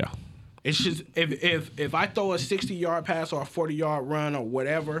off. Yeah. It's just if I throw a 60-yard pass or a 40-yard run or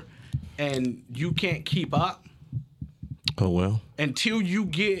whatever, and you can't keep up Oh well. until you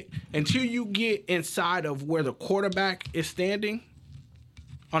get inside of where the quarterback is standing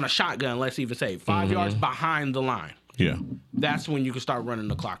on a shotgun. Let's even say 5 yards behind the line. Yeah. That's when you can start running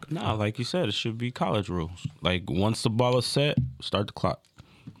the clock. No, like you said, it should be college rules. Like once the ball is set, start the clock.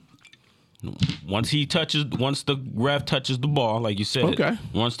 Once the ref touches the ball, like you said, Okay.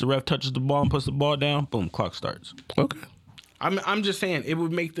 once the ref touches the ball and puts the ball down, boom, clock starts. Okay. I'm just saying it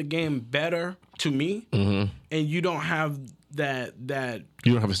would make the game better to me, and you don't have that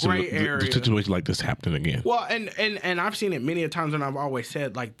You don't have a gray area. situation like this happening again. Well, and I've seen it many a times, and I've always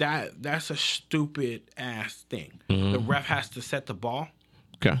said like that's a stupid ass thing. The ref has to set the ball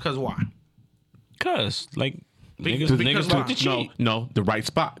Okay. because why? Cause like Because niggas like to why? cheat. No, the right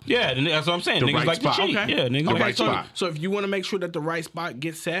spot. Yeah, that's what I'm saying. The Niggas right like spot. to cheat. Okay. Yeah, niggas The like right to cheat. spot. So if you want to make sure that the right spot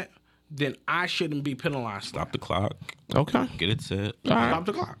gets set, then I shouldn't be penalized. Stop the clock. Okay. Get it set. All right. Stop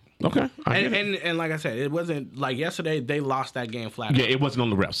the clock. Okay. I get it. And like I said, it wasn't like yesterday. They lost that game flat. Yeah, it wasn't on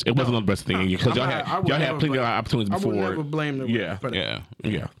the refs. It wasn't on the refs thing because y'all I would had never plenty of blame- opportunities I before. would never blame the Yeah. ref, but Yeah.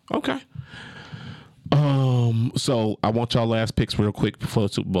 Yeah. Okay. So I want y'all last picks real quick before the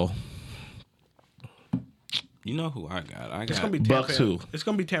Super Bowl. You know who I got? it's gonna be Tampa. Bucks who? It's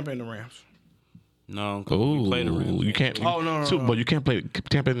gonna be Tampa and the Rams. No, Ooh, we play the Rams. you can't. Oh, no, Super no. Bowl. You can't play.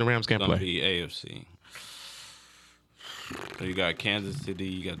 Tampa and the Rams can't It's gonna play. be AFC. So you got Kansas City,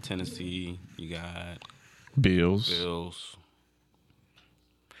 you got Tennessee, you got Bills. Bills,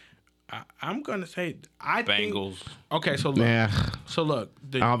 I'm gonna say I Bengals. Think, okay, so look, Nah,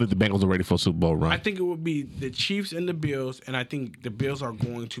 the, I don't think the Bengals are ready for a Super Bowl run. I think it would be the Chiefs and the Bills, and I think the Bills are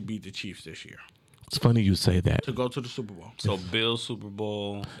going to beat the Chiefs this year It's funny you say that. to go to the Super Bowl. So Bills Super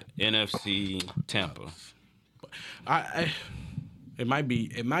Bowl, NFC, Tampa. It might be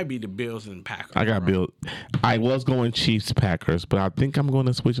the Bills and Packers. I got Bill. I was going Chiefs Packers, but I think I'm going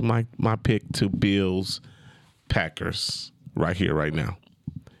to switch my pick to Bills Packers right here, right now.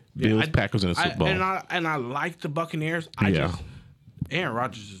 Bills Packers in the Super Bowl. And I like the Buccaneers. Aaron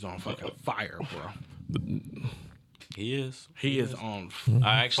Rodgers is on fucking fire, bro. He is. He is on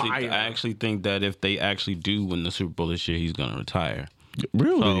I fire. actually think that if they actually do win the Super Bowl this year, he's gonna retire.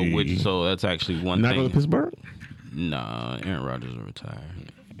 Really? So that's actually one Not thing. going to Pittsburgh? Nah, Aaron Rodgers will retire.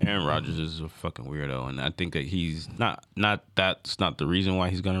 Aaron Rodgers is a fucking weirdo, and I think that he's not. That's not the reason why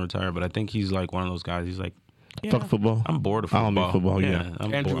he's gonna retire, but I think he's like one of those guys. He's like, yeah, Fuck football. I'm bored of I football. don't need football, yeah.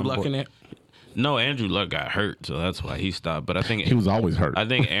 I'm Andrew bored. Luck in it. No, Andrew Luck got hurt, so that's why he stopped. But I think He was always hurt. I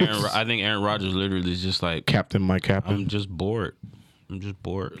think Aaron Rodgers literally is just like, Captain, my captain. I'm just bored. Like you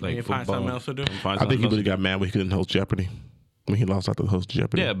find football. something else to do? I think he really got mad when he couldn't host Jeopardy. When he lost out to host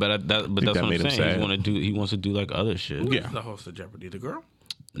Jeopardy. Yeah, but that's that what I'm made him saying. sad. He wants to do like other shit. Yeah. The host of Jeopardy, the girl,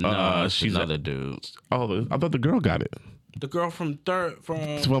 No, she's she's another dude. Oh, I thought the girl got it. the girl from It's Third from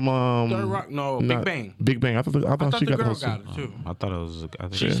Rock. No, Big Bang. Big Bang. I thought she the got the girl host. got it too. I thought it was. I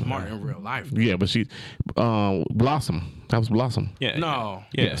think She's it- smart in real life. Yeah, but she Blossom. That was Blossom. Yeah. No.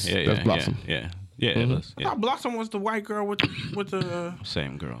 Yeah. Yes, yeah. that's Yeah. Blossom. Yeah. Yeah. It was. I Yeah. thought Blossom was the white girl with the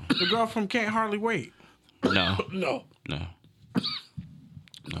Same girl. the girl from Can't Hardly Wait. No. No. No.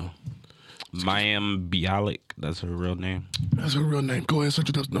 No. Mayim Bialik. That's her real name. That's her real name. Go ahead, search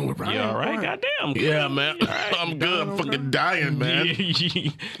it up. No, right? Yeah. All right. Goddamn. Yeah, man. I'm good. I'm fucking dying, man. I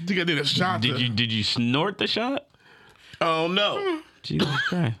think I did a shot. Did you snort the shot? Oh no. Jesus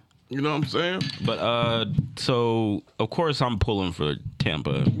Christ. You know what I'm saying? But so of course I'm pulling for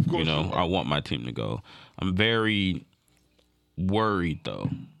Tampa. You know, I want my team to go. I'm very worried though.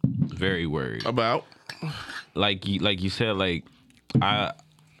 Very worried. About Like you said, like I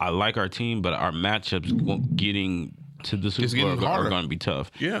like our team, but our matchups getting to the Super getting Bowl are harder. going to be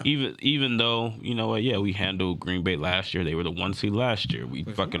tough. Yeah. Even though, you know what, yeah, we handled Green Bay last year. They were the 1 seed last year. We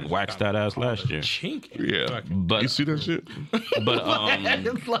fucking waxed that ass last year. Chink. Yeah. But You see that shit? but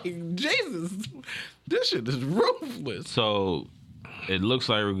It's like, Jesus, this shit is ruthless. so it looks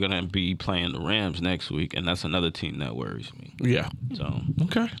like we're gonna be playing the Rams next week, and that's another team that worries me. Yeah. So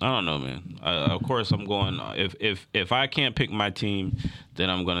Okay. I don't know, man. Of course, I'm going. If I can't pick my team, then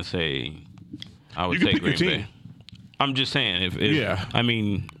I'm gonna say I would You can take pick your Green team. Bay. I'm just saying, if Yeah. I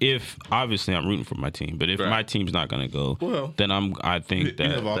mean, if obviously I'm rooting for my team, but if Right. my team's not gonna go, Well, then I think that.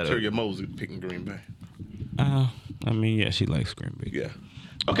 You have that Ulterior Mosley picking Green Bay. I mean, yeah, she likes Green Bay. Yeah.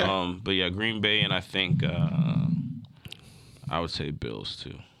 Okay. But yeah, Green Bay, and I think I would say Bills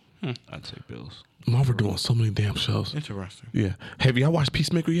too. I'd say Bills. Marvel doing so many damn shows. Interesting. Yeah. Have y'all watched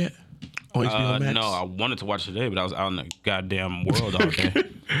Peacemaker yet? On HBO Max? No, I wanted to watch today, but I was out in the goddamn world all day.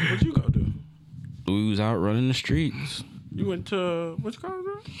 What'd you go do? We was out running the streets. You went to, what's it called?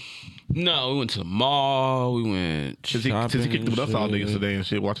 No, we went to the mall. We went Since shopping. he kicked it with us all day shit. yesterday and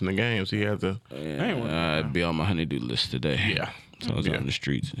shit, watching the games, he had to. I'd be on my honeydew list today. Yeah. So I was Yeah. out in the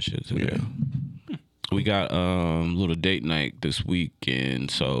streets and shit today. Yeah. We got little date night this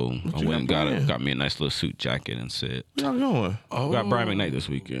weekend, so I you went and got planned? got me a nice little suit jacket and said, Where y'all going? we got Brian McKnight this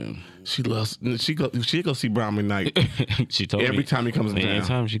weekend. She loves. She go see Brown McKnight She told me every time he comes in town.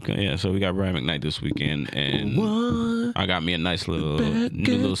 anytime she come, yeah. So we got Brian McKnight this weekend, and One I got me a nice little back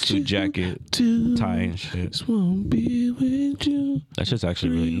new little at suit you, jacket, two, tie and shit. just won't be with you. That shit's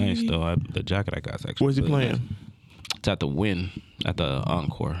actually really nice though. The jacket I got is actually. Where's he really playing? nice. It's at the Win, at the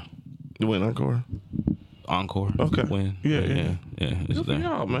Encore. You went Encore. Encore. Okay. Win. Yeah. It's Good for there.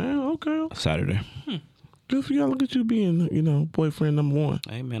 y'all, man. Okay. Saturday. Good for y'all. Look at you being, boyfriend number 1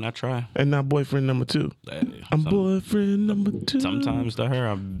 Hey man, I try. and not boyfriend number 2. I'm boyfriend number 2. Sometimes to her,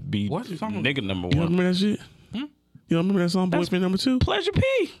 I'll be What's the song? nigga number You don't one. remember that shit? You don't remember that song, boyfriend number 2? Pleasure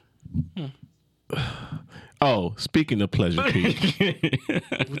P. Oh, speaking of pleasure, Pete.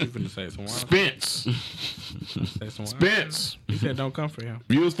 What you finna say? Some wine? Spence. Say some wine? Spence. He said don't come for him.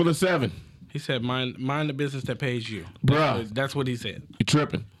 Views for the 7. He said mind the business that pays you. Bruh. That's what he said. You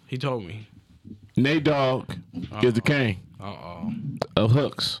tripping. He told me. Nate Dogg is the king Uh-oh. of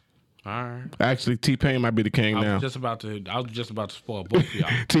hooks. All right. Actually, T-Pain might be the king I now. was just about to spoil both of y'all.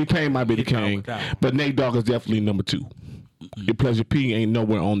 T-Pain might be the Get down king, with that one. but Nate Dogg is definitely number 2. Your Pleasure P ain't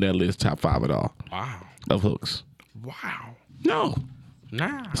nowhere on that list, top 5 at all, Wow. of hooks. Wow. No.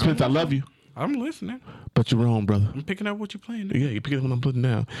 Nah. Spence, I love you, I'm listening. but you're wrong, brother. I'm picking up what you're playing. Yeah, you're picking up what I'm putting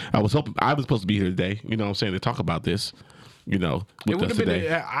down. I was hoping I was supposed to be here today, you know what I'm saying, to talk about this, It with would us have been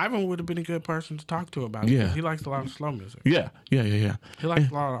today. Ivan would have been a good person to talk to about it. Yeah. He likes a lot of slow music. Yeah. He likes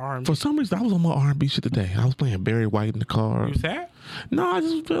a lot of R&B. For some reason, I was on my R&B shit today. I was playing Barry White in the car. You sad? No, I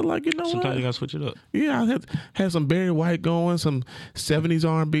just feel like, Sometimes what? you gotta switch it up. Yeah, I had some Barry White going, some 70s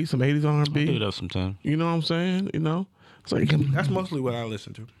R&B, some 80s Do R&B. it up sometimes. You know what I'm saying? It's like That's mostly what I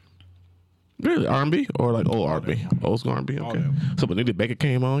listen to. really R&B or like old R&B, old school R&B. Okay. that. So when Nita Baker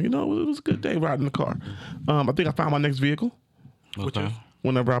came on, it was a good day riding the car. I think I found my next vehicle. Okay.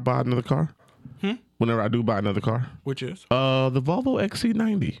 Whenever I buy another car. Whenever I do buy another car. Which is? The Volvo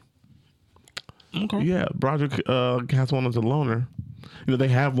XC90. Okay. Yeah, Broderick has one as a loaner. They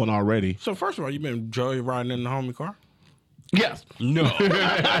have one already. So first of all, you've been joyriding in the homie car? Yes. No. No.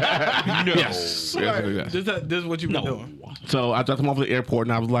 Yes. Yes. This is what you've been doing. So I dropped him off at the airport,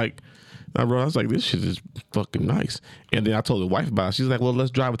 and I was like, I was like, this shit is fucking nice. And then I told the wife about it. She's like, well,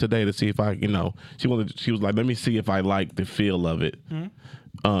 let's drive it today to see if I, she was like, let me see if I like the feel of it.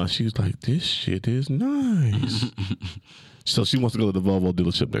 She was like, this shit is nice. So she wants to go to the Volvo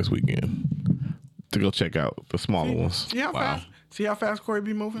dealership next weekend to go check out the smaller ones. See how fast Corey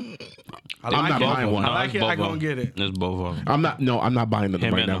be moving? I'm not buying one. I like it. I gonna get it. It's both of them. I'm not buying nothing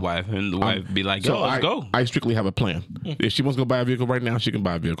Him right and now. the wife. And the wife be like, yo, let's go. I strictly have a plan. If she wants to go buy a vehicle right now, she can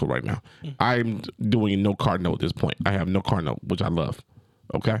buy a vehicle right now. I'm doing no car note at this point. I have no car note, which I love.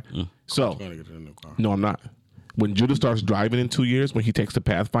 Okay? So, Gonna get a new car. no, I'm not. When Judah starts driving in 2 years, when he takes the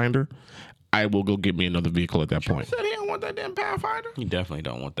Pathfinder, I will go get me another vehicle at that point. Said he don't want that damn Pathfinder. You definitely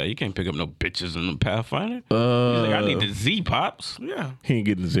don't want that. You can't pick up no bitches in the Pathfinder. He's like, I need the Z pops. Yeah. He ain't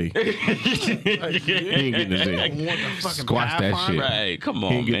getting the Z. Like, He ain't getting the you Z. don't want the fucking Squash that Pathfinder. shit. Right, come He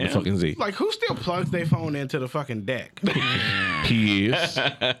on, ain't getting man. the fucking Z. Like, who still plugs their phone into the fucking deck? He is.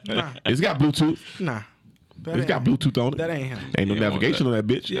 Nah. It's got Bluetooth. Nah. That It's got ain't- Bluetooth on it. That ain't him. Ain't no He don't want navigation on that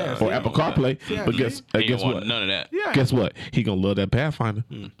bitch. Yeah, or he Apple don't want CarPlay. Yeah, But guess He guess don't want what? none of that. Yeah. Guess what? He gonna love that Pathfinder.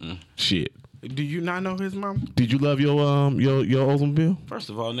 Shit. Do you not know his mom? Did you love your Oldsmobile? First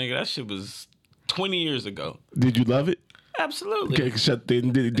of all, nigga, that shit was 20 years ago. Did you love it? Absolutely. Okay, shut the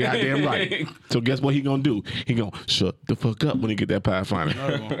goddamn right. So guess what he gonna do? He gonna shut the fuck up when he get that Pathfinder.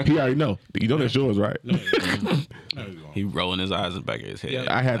 He already know. You know that's yours, right? He rolling his eyes in the back of his head.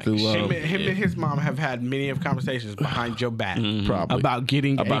 I had to Him and his mom have had many of conversations behind your back probably about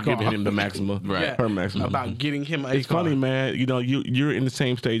getting giving car. him the Maxima, Right. her Maxima. About getting him a It's car. funny, man. You know, you're in the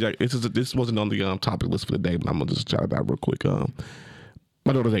same stage. This wasn't on the topic list for the day, but I'm gonna just shout it out real quick.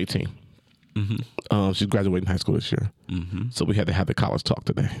 My daughter's 18. She's graduating high school this year, so we had to have the college talk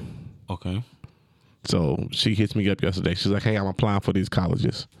today. Okay. So she hits me up yesterday. She's like, "Hey, I'm applying for these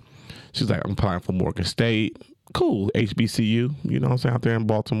colleges." She's like, "I'm applying for Morgan State. Cool. HBCU. You know what I'm saying, out there in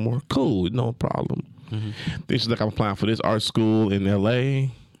Baltimore. Cool. No problem." Then she's like, "I'm applying for this art school in LA,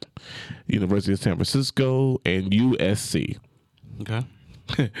 University of San Francisco, and USC." Okay.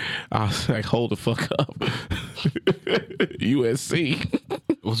 I was like, "Hold the fuck up." USC.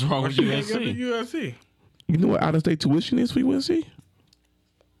 What's wrong with She ain't go to USC? USC. You know what out of state tuition is for USC?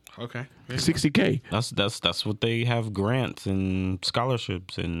 Okay. $60K. That's what they have, grants and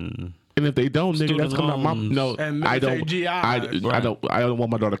scholarships and And if they don't, nigga, that's Student coming out my loans. no. And I military don't. GI. I don't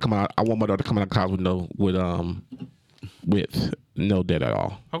want my daughter to come out. I want my daughter to come out of college with no debt at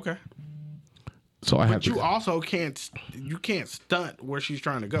all. Okay. So I have But you to. also can't stunt where she's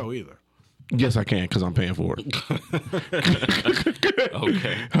trying to go either. Yes, I can because I'm paying for it.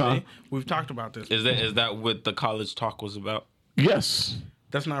 okay. We've talked about this. Is that what the college talk was about? Yes,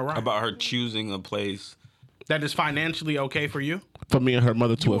 That's not right. About her choosing a place. That is financially okay for you. for me and her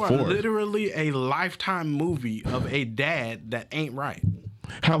mother to You are afford. literally a lifetime movie of a dad that ain't right.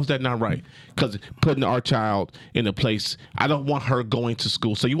 How is that not right? Because putting our child in a place, I don't want her going to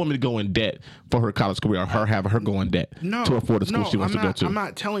school. So you want me to go in debt for her college career, or her having her go in debt to afford the school she wants to go to? I'm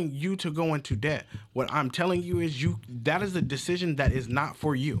not telling you to go into debt. What I'm telling you is that is a decision that is not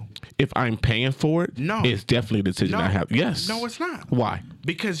for you. If I'm paying for it, No. it's definitely a decision I have. Yes. No, it's not. Why?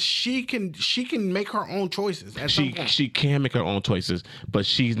 Because she can make her own choices. At some point. She can make her own choices, but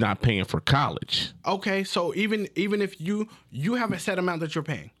she's not paying for college. Okay, so even if you have a set amount that you're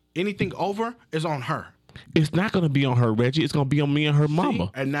paying, anything over is on her. It's not going to be on her, Reggie. It's going to be on me and her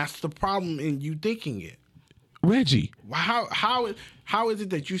mama. And that's the problem in you thinking it. Reggie, How is it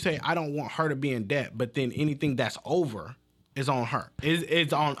that you say I don't want her to be in debt, but then anything that's over is on her?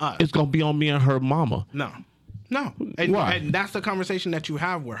 It's on us. it's going to be on me and her mama. No. And, Why? and that's the conversation that you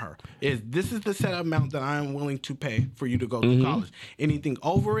have with her. This is the set amount that I am willing to pay for you to go to college. Anything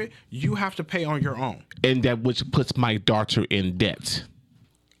over it, you have to pay on your own. And that which puts my daughter in debt.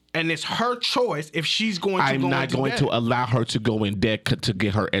 And it's her choice if she's going to I'm go not into going debt. to allow her to go in debt to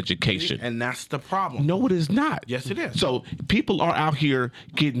get her education. And that's the problem. No, it is not. Yes, it is. So people are out here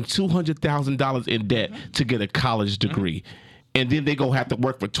getting $200,000 in debt to get a college degree. And then they go have to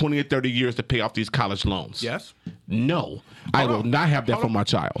work for 20 or 30 years to pay off these college loans. Yes. No, I will not have that for my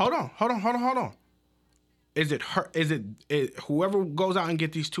child. Hold on. Is it her? Is it whoever goes out and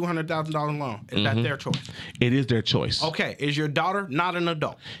get these $200,000 loan? Is that their choice? It is their choice. Okay. Is your daughter not an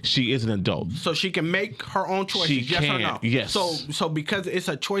adult? She is an adult. So she can make her own choices, She yes or can, no? yes. So because it's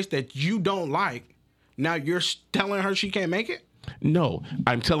a choice that you don't like, now you're telling her she can't make it? No,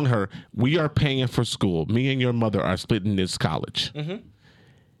 I'm telling her we are paying for school. Me and your mother are splitting this college.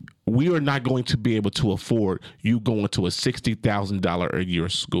 We are not going to be able to afford you going to a $60,000 a year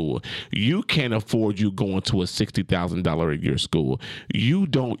school. You can't afford you going to a $60,000 a year school. You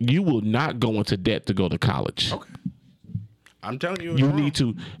will not go into debt to go to college. Okay. I'm telling you, it's You wrong. need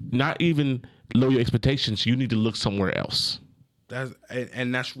to not even lower your expectations. You need to look somewhere else.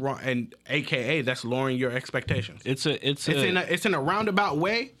 That's wrong, and AKA that's lowering your expectations. It's in a roundabout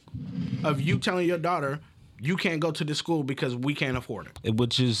way of you telling your daughter you can't go to this school because we can't afford it.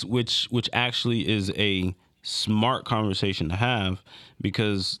 which actually is a smart conversation to have,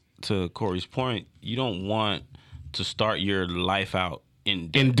 because to Corey's point, you don't want to start your life out in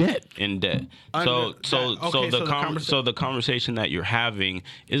debt. In debt. So the conversation that you're having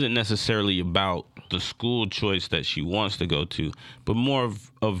isn't necessarily about the school choice that she wants to go to, but more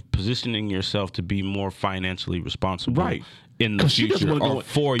of positioning yourself to be more financially responsible, Right. in the future or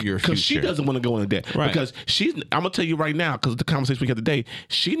for your future. Because she doesn't want to go into debt. Right. Because I'm going to tell you right now, because the conversation we had today,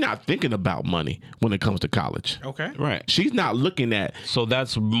 she's not thinking about money when it comes to college. Okay. Right. She's not looking at. So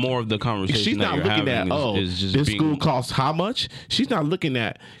that's more of the conversation She's that not you're looking having at, is just this being, school costs how much? She's not looking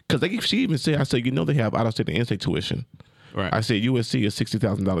at, because she even said, I said, they have out of state and in-state tuition. Right. I said, USC is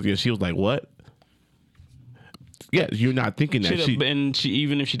 $60,000 a year. She was like, what? Yeah, you're not thinking that. and she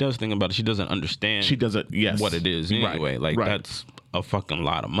even if she does think about it, she doesn't understand. She doesn't. Yes, what it is Right, anyway. Like right. that's a fucking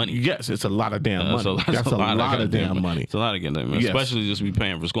lot of money. Yes, it's a lot of damn money. That's a lot of damn money. It's a lot of damn money, Yes. especially just be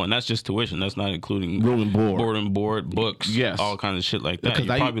paying for school. And that's just tuition. That's not including Room and board. books, Yes. all kinds of shit like that. Because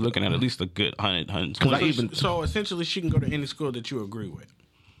You're I- probably looking at least a good 100. So essentially, she can go to any school that you agree with.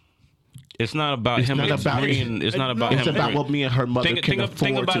 It's not about It's him not about- agreeing. It's not about It's him. about agreeing. what me and her mother can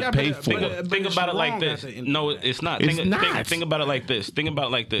afford about to it. pay for. Think it's about it like wrong this. at the end No, of the day. it's not. It's Think not. Think about it like this. Think about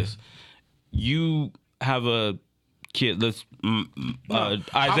it like this. You have a kid. Let's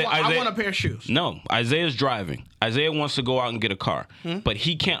Isaiah. I want a pair of shoes. No, Isaiah's driving. Isaiah wants to go out and get a car, but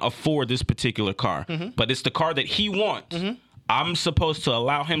he can't afford this particular car. But it's the car that he wants. I'm supposed to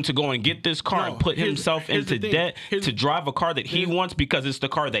allow him to go and get this car No, and put here's- himself here's the into thing. debt Here's- to drive a car that he wants because it's the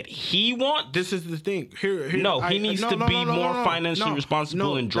car that he wants? This is the thing. No, he needs to be more financially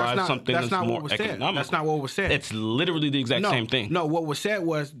responsible and drive something that's not more what was said. economical. That's not what was said. It's literally the exact same thing. No, what was said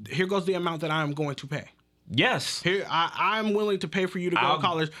was, here goes the amount that I am going to pay. Yes. Here, I'm willing to pay for you to go I'll- to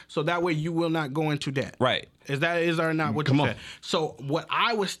college, so that way you will not go into debt. Right. Is or not what Come you on. said? So what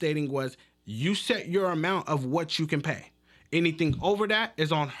I was stating was, you set your amount of what you can pay. Anything over that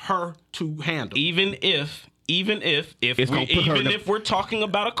is on her to handle. Even if gonna put her in a- we're talking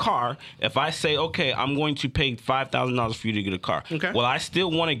about a car, if I say, okay, I'm going to pay $5,000 for you to get a car. Okay. Well, I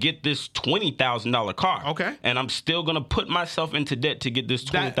still want to get this $20,000 car. Okay. And I'm still gonna put myself into debt to get this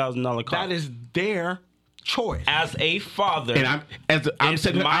 $20,000 car. That is their choice. As a father, And I'm it's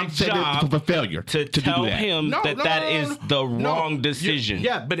setting my it job for failure to do tell that. him that is the wrong decision.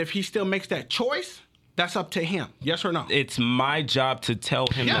 Yeah, but if he still makes that choice, that's up to him. Yes or no? It's my job to tell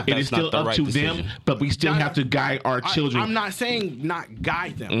him Yeah. that It that's is still not the up right to decision. them, but we still have to guide our children. I'm not saying not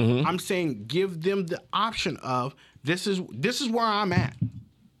guide them. Mm-hmm. I'm saying give them the option of this is where I'm at.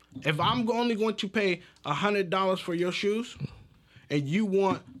 If I'm only going to pay $100 for your shoes, and you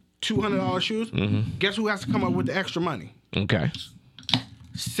want $200 shoes, Mm-hmm. guess who has to come up with the extra money? Okay,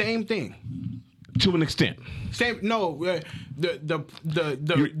 Same thing. to an extent. Same. No, the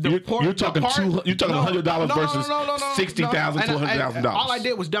You're talking $100 versus $60,000 to $100,000. All I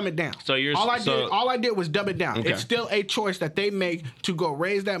did was dumb it down. So you're- all so- I did was dumb it down. Okay. It's still a choice that they make to go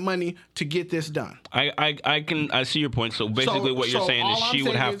raise that money to get this done. I see your point. So basically, what you're so saying is all I'm she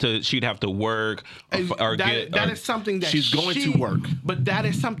would saying have she'd have to work or get. That or- is something that She's going to work. but that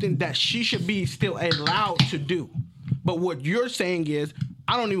is something that she should be still allowed to do. But what you're saying is,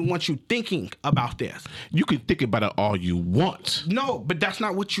 I don't even want you thinking about this. You can think about it all you want. No, but that's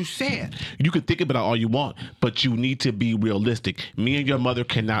not what you said. You can think about it all you want, but you need to be realistic. Me and your mother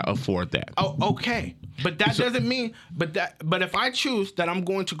cannot afford that. Oh, okay. But that doesn't mean. But if I choose that I'm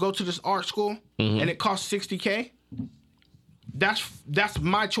going to go to this art school and it costs $60K, that's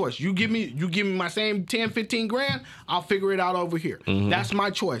my choice. You give me my same 10, 15 grand, I'll figure it out over here. That's my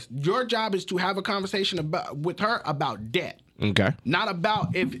choice. Your job is to have a conversation with her about debt. Okay. Not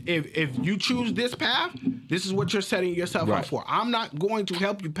about if you choose this path, this is what you're setting yourself Right. up for. I'm not going to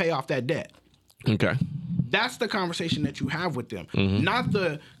help you pay off that debt. Okay. That's the conversation that you have with them, not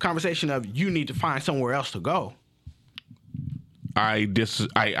the conversation of you need to find somewhere else to go. I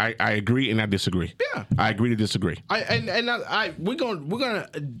agree and I disagree. Yeah. I agree to disagree. We're gonna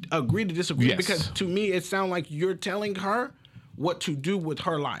agree to disagree Yes. because to me it sounds like you're telling her what to do with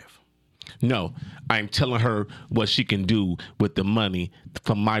her life. No, I'm telling her what she can do with the money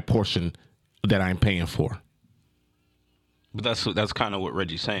from my portion that I'm paying for. But that's kind of what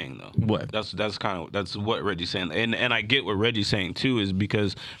Reggie's saying, though. What? That's what Reggie's saying, and I get what Reggie's saying too, is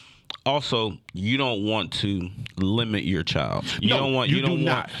because also you don't want to limit your child. You No, don't want. you You don't do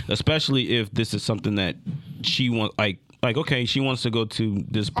want, not. especially if this is something that she wants. Like okay, she wants to go to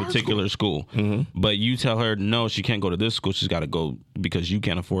this particular school, but you tell her no, she can't go to this school. She's got to go because you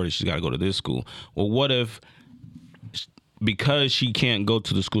can't afford it. She's got to go to this school. Well, what if? Because she can't go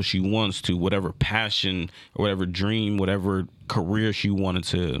to the school she wants to, whatever passion or whatever dream, whatever career she wanted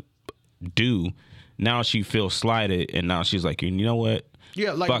to do, now she feels slighted, and now she's like, you know what?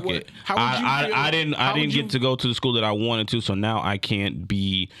 Yeah, like fuck what- it. how would you feel- I didn't how would you- get to go to the school that I wanted to, so now I can't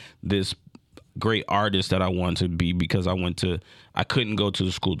be this great artist that I want to be because I couldn't go to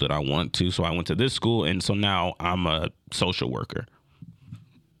the school that I want to, so I went to this school, and so now I'm a social worker.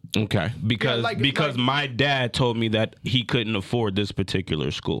 Okay. Because like- my dad told me that he couldn't afford this particular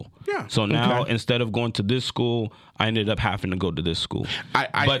school. Yeah. So now Okay. instead of going to this school, I ended up having to go to this school.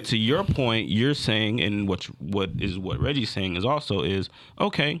 But to your point, you're saying, and what Reggie's saying is also is,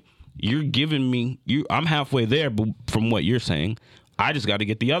 okay, you're giving me I'm halfway there, but from what you're saying, I just got to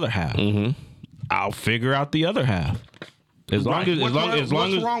get the other half. I'll figure out the other half. As long as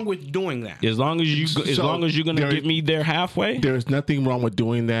what's wrong with doing that? as long as you're gonna get me there halfway. There's nothing wrong with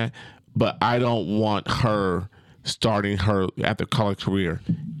doing that, but I don't want her starting her after college career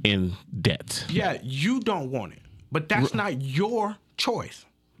in debt. Yeah, you don't want it, but that's not your choice.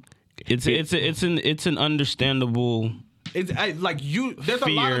 It's an understandable. It's like you. There's a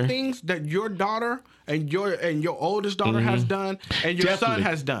lot Fear. of things that your daughter and your oldest daughter has done, and your son Definitely.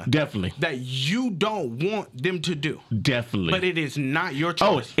 has done. Definitely. That you don't want them to do. Definitely. But it is not your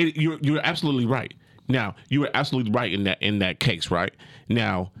Oh, choice. you're absolutely right. Now, you were absolutely right in that case, right?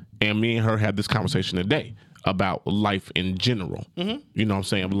 Now, and me and her had this conversation today about life in general. You know what I'm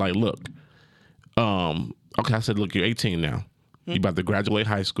saying? Like, look, okay, I said, look, you're 18 now. You about to graduate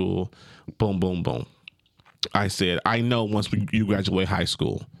high school. Boom, boom, boom. I said, I know once you graduate high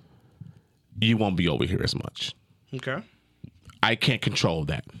school, you won't be over here as much. Okay. I can't control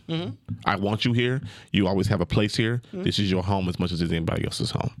that. I want you here. You always have a place here. This is your home as much as it's anybody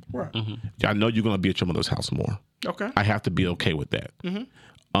else's home. Right. I know you're going to be at your mother's house more. Okay. I have to be okay with that.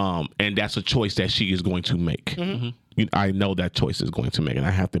 And that's a choice that she is going to make. I know that choice is going to make, and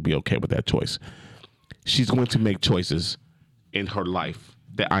I have to be okay with that choice. She's going to make choices in her life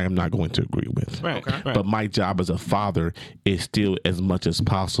that I am not going to agree with. Right. Okay. Right. But my job as a father is still as much as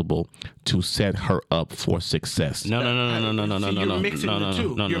possible to set her up for success. No. See, you're mixing the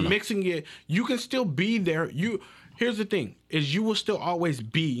two. No. You're mixing it. You can still be there. Here's the thing: is you will still always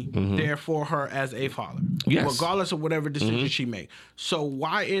be there for her as a father, Yes. regardless of whatever decision she makes. So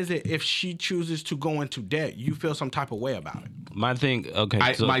why is it if she chooses to go into debt, you feel some type of way about it? My thing. Okay.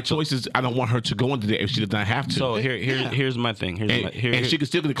 My choice is I don't want her to go into that if she does not have to. So here's my thing. and she can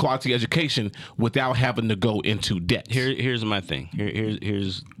still get a quality education without having to go into debt. Here's my thing.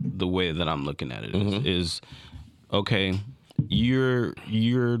 Here's the way that I'm looking at it is okay, you're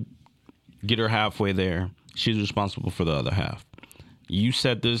get her halfway there. She's responsible for the other half. You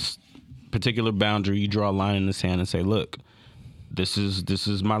set this particular boundary, you draw a line in the sand and say, look, this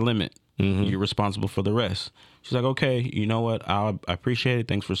is my limit. You're responsible for the rest. She's like, okay, you know what? I appreciate it.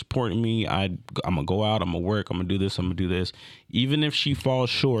 Thanks for supporting me. I'm going to go out. I'm going to work. I'm going to do this. I'm going to do this. Even if she falls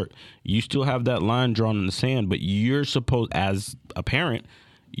short, you still have that line drawn in the sand, but you're supposed, as a parent,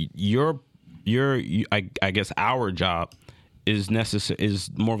 I guess our job is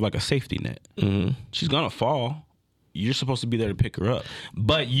more of like a safety net. She's going to fall. You're supposed to be there to pick her up,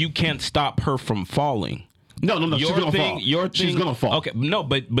 but you can't stop her from falling. No, she's gonna fall. She's gonna fall. Okay, no,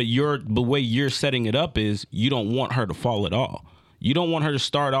 but the way you're setting it up is you don't want her to fall at all. You don't want her to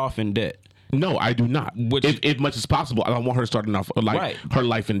start off in debt. No, I do not. If much as possible, I don't want her starting off like her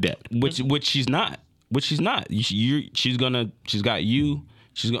life in debt. Which she's not. She's got you. She's gonna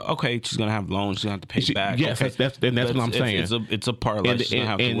have loans. She's gonna have to pay back. Yes, okay. that's what I'm saying. It's a part of life. She's gonna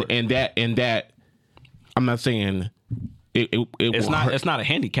have to work. And that I'm not saying it's not a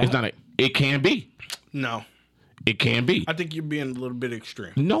handicap. It's not. It can be. No, it can be. I think you're being a little bit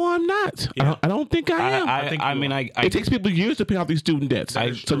extreme. No, I'm not. Yeah. I don't think I am. It takes people years to pay off these student debts.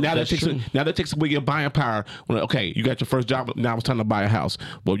 So now that takes away your buying power. When okay, you got your first job. Now it's time to buy a house.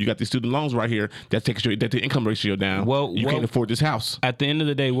 Well, you got these student loans right here. That takes the income ratio down. You can't afford this house. At the end of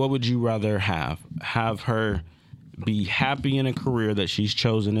the day, what would you rather have? Have her be happy in a career that she's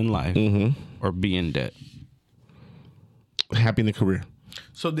chosen in life, or be in debt? Happy in the career.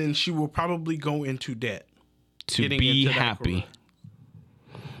 So then she will probably go into debt To be happy.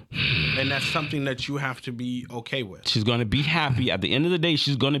 And that's something that you have to be okay with. She's going to be happy. At the end of the day,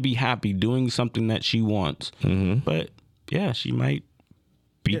 she's going to be happy doing something that she wants. But yeah, she might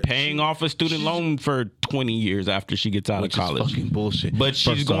be paying off a student loan for 20 years after she gets out of college. Is fucking bullshit. But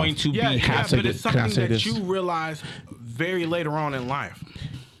she's going to be happy. But it's something that you realize very later on in life.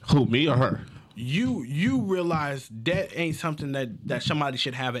 Who, me or her? You realize debt ain't something that somebody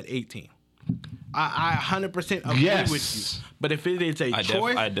should have at 18. I 100% agree with you. But if it is a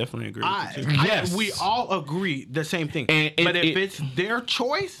choice, I definitely agree with you. Yes. we all agree the same thing. But if it's their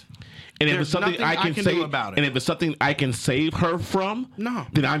choice, and if it's something I can save do about it. And if it's something I can save her from,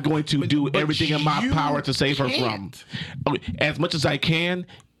 then I'm going to do everything in my power to save her from. As much as I can.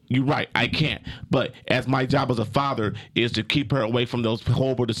 You're right. I can't. But as my job as a father is to keep her away from those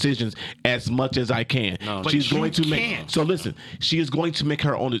horrible decisions as much as I can. No. She's But going to you make. can't. So listen, she is going to make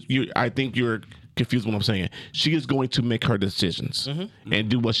her own. I think you're confused what I'm saying. She is going to make her decisions and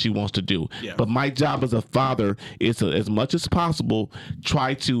do what she wants to do. Yeah. But my job as a father is to, as much as possible,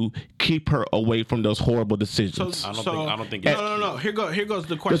 try to keep her away from those horrible decisions. I don't think. No. Here goes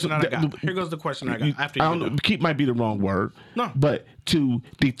the question I got. Here goes the question I got. After I don't know, keep might be the wrong word. No. But to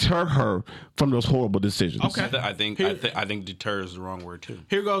deter her from those horrible decisions. Okay. I think deter is the wrong word too.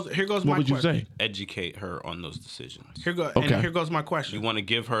 Here goes What my would you question. say? Educate her on those decisions. Okay. And here goes my question. You want to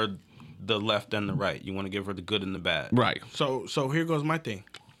give her the left and the right. You want to give her the good and the bad. Right. So here goes my thing.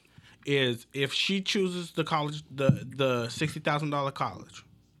 is if she chooses the college, the $60,000 college,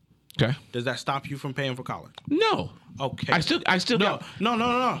 Okay. does that stop you from paying for college? No. Okay. I still No, got.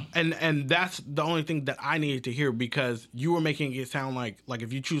 no. And that's the only thing that I needed to hear, because you were making it sound like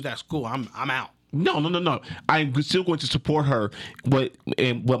if you choose that school, I'm out. No. I'm still going to support her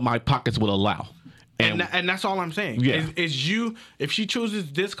what my pockets will allow. And that's all I'm saying. Yeah. Is you, if she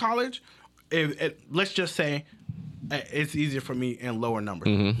chooses this college, let's just say it's easier for me in lower numbers.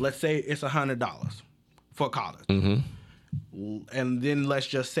 Mm-hmm. Let's say it's $100 for college. And then let's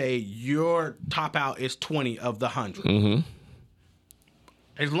just say your top out is 20 of the 100. Mm-hmm.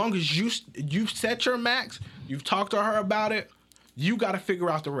 As long as you've set your max, you've talked to her about it, you got to figure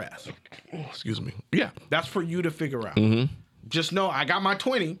out the rest. Excuse me. Yeah. That's for you to figure out. Just know I got my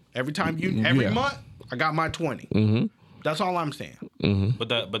 20 every Yeah. month. I got my 20. That's all I'm saying. But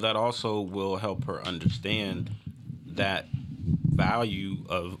that also will help her understand that value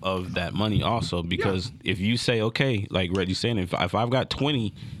of that money also, because if you say, okay, like Reddy's saying, if I've got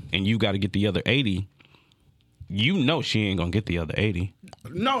 20 and you got to get the other 80, you know she ain't gonna get the other 80.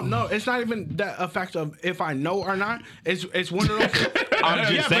 No, it's not even that a fact of if I know or not. It's one of those.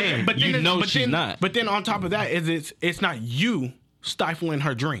 I'm just saying, she's not. But then on top of that it's not you stifling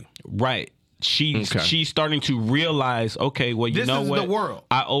her dream. Right. She's starting to realize, okay, well, you This know is what? the world.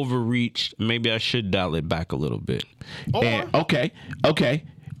 I overreached. Maybe I should dial it back a little bit. Or And, okay.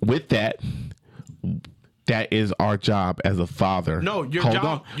 With that is our job as a father. no, your Hold job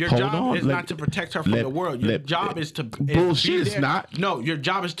on. your Hold job on. is not to protect her from the world. Your job is to bullshit. is It's be there. not. No, your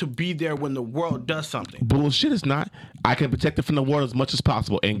job is to be there when the world does something. Bullshit is not. I can protect her from the world as much as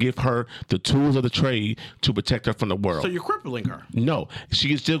possible and give her the tools of the trade to protect her from the world. So you're crippling her. No,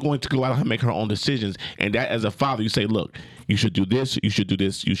 she is still going to go out and make her own decisions. And that, as a father, you say, look, you should do this, you should do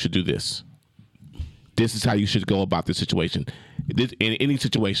this, you should do this. This is how you should go about this situation. In any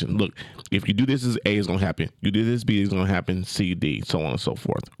situation, look, if you do this, A is going to happen. You do this, B is going to happen, C, D, so on and so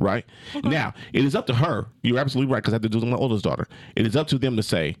forth, right? Now, it is up to her. You're absolutely right, because I have to do it with my oldest daughter. It is up to them to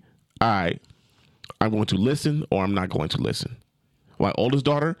say, all right, I'm going to listen or I'm not going to listen. My oldest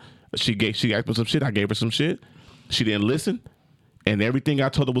daughter, she asked me some shit. I gave her some shit. She didn't listen. And everything I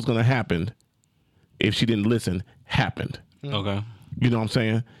told her was going to happen, if she didn't listen, happened. Okay. You know what I'm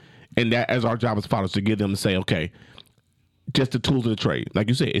saying? And that, as our job as fathers, to give them to say, okay, just the tools of the trade. Like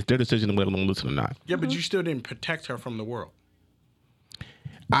you said, it's their decision whether they're going to listen or not. Yeah, but you still didn't protect her from the world.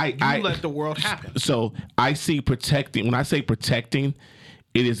 I Let the world happen. So I see protecting. When I say protecting,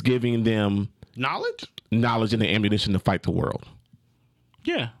 it is giving them Knowledge? knowledge and the ammunition to fight the world.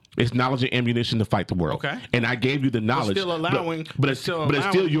 Yeah. It's knowledge and ammunition to fight the world. Okay. And I gave you the knowledge. still allowing- but it's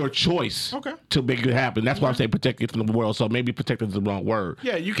still your choice. Okay. To make it happen. That's why I'm saying protect it from the world. So maybe protect is the wrong word.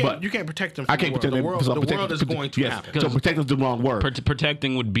 Yeah, you can't protect them from I can't the protect world. them. The world is going to happen. So protect is the wrong word.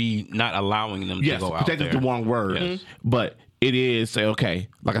 Protecting would be not allowing them to Yes, go out protect there. is the wrong word. Yes. But it is say, okay,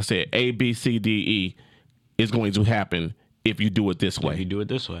 like I said, A, B, C, D, E is going to happen if you do it this way. If you do it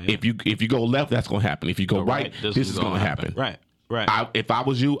this way. If you go left, that's going to happen. If you go right, this is going to happen. Right. If I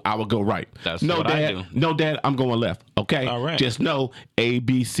was you, I would go right. That's no, what Dad, I do. No, Dad, I'm going left. Okay. All right. Just know A,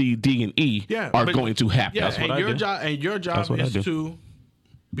 B, C, D, and E are but- going to happen. Yeah, That's what and I your do. job That's what I is do. to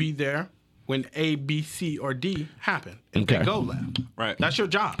be there when A, B, C, or D happen. If Okay. they go left. Right. That's your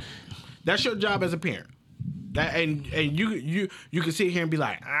job. That's your job as a parent. That and you can sit here and be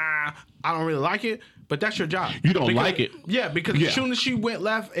like, I don't really like it, but that's your job. You don't like it. Yeah, because Yeah. as soon as she went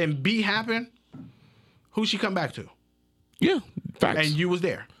left and B happened, who she come back to? Yeah. Facts. And you was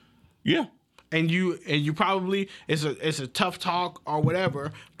there. yeah. And you probably it's a tough talk or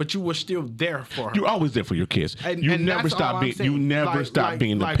whatever, but you were still there for her. You're always there for your kids. And You that's never all stop I'm being. saying. You never stop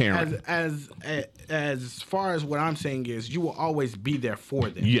being the parent. As far as what I'm saying is, you will always be there for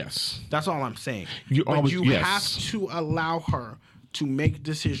them. Yes. That's all I'm saying. You but always- you yes. have to allow her to make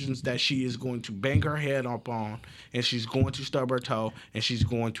decisions that she is going to bang her head up on, and she's going to stub her toe, and she's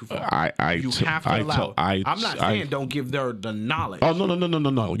going to fall. You have to allow. I'm not saying don't give her the knowledge. Oh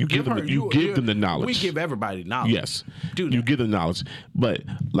no! You give them. You give them the knowledge. We give everybody knowledge. Yes, Do you that. give them knowledge, but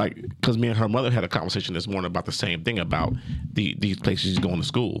like, because me and her mother had a conversation this morning about the same thing about these places she's going to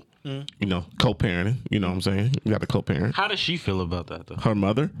school. Mm. You know, co-parenting. You know what I'm saying? You got to co-parent. How does she feel about that though? Her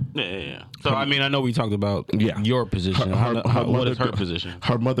mother. Yeah. So I mean, I know we talked about Yeah. your position. What is her position?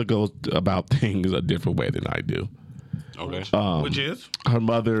 Her mother goes about things a different way than I do. Okay. Which is, Her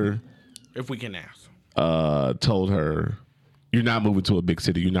mother if we can ask. told her, "You're not moving to a big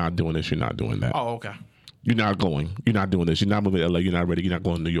city. You're not doing this. You're not doing that. Oh, okay. You're not going. You're not doing this. You're not moving to LA. You're not ready. You're not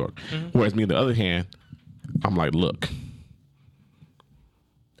going to New York." Whereas me, on the other hand, I'm like, look,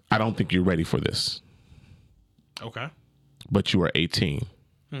 I don't think you're ready for this, Okay. but you are 18.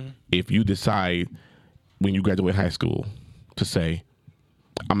 if you decide when you graduate high school to say,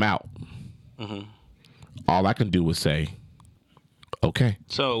 I'm out, all I can do is say, okay.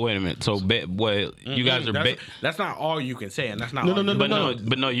 So wait a minute. So you guys are that's not all you can say, and that's not No, all no, you- no.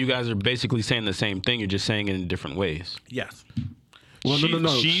 but no, you guys are basically saying the same thing. You're just saying it in different ways. Yes. Well,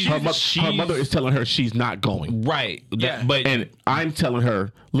 no. Her mother is telling her she's not going. Right. Yeah. But And I'm telling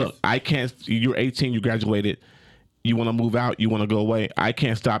her, look, I can't. You're 18. You graduated. You want to move out. You want to go away. I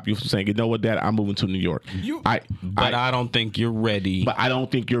can't stop you from saying, you know what, Dad, I'm moving to New York. I don't think you're ready. But I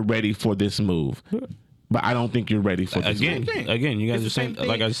don't think you're ready for this move. But I don't think you're ready for this Again, move. you guys It's are the saying, same thing.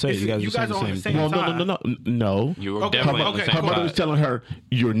 like I said, you guys are saying are on the the same same thing. Well, no. You were Okay, definitely on the okay, same Her mother is side. telling her,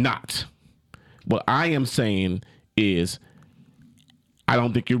 you're not. What I am saying is, I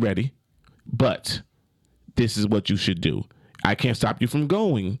don't think you're ready, but this is what you should do. I can't stop you from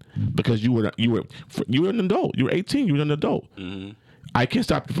going because you're an adult. You're 18. You're an adult. Mm-hmm. I can't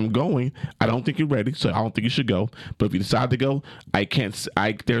stop you from going. I don't think you're ready, so I don't think you should go. But if you decide to go, I can't.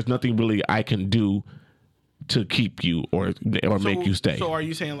 There's nothing really I can do to keep you or make you stay. So are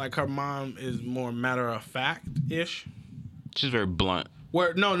you saying like her mom is more matter of fact ish? She's very blunt.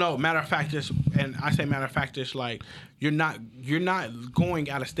 Where no matter of fact ish, and I say matter of fact ish like you're not going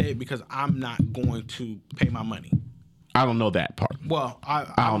out of state because I'm not going to pay my money. I don't know that part. Well, I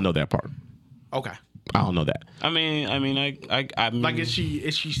don't know that part. Okay. I don't know that. I mean, I Like is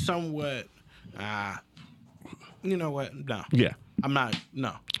she somewhat? You know what? No. Yeah. I'm not.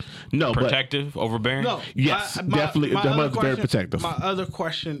 No. No, protective, overbearing. No. Yes, definitely. My Their other mother's very question- protective. My other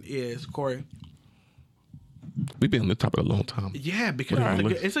question is, Corey. We've been on this topic a long time. Yeah, because Right.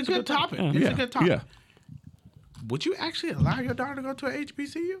 it's a good topic. Yeah. It's a good topic. Yeah. Would you actually allow your daughter to go to a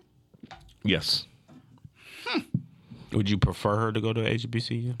HBCU? Yes. Would you prefer her to go to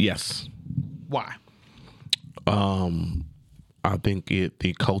HBCU? Yes. Why? I think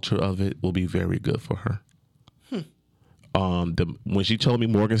the culture of it will be very good for her. When she told me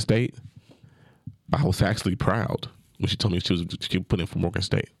Morgan State, I was actually proud. When she told me she put in for Morgan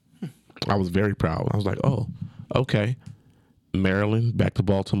State, I was very proud. I was like, oh, okay. Maryland, back to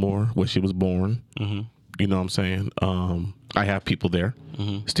Baltimore, where she was born. Mm-hmm. You know what I'm saying? I have people there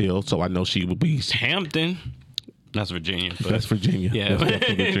still, so I know she would be. Hampton. That's Virginia. But That's Virginia. Yeah, That's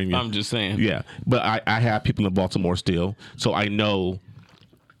definitely Virginia. I'm just saying. Yeah, but I have people in Baltimore still, so I know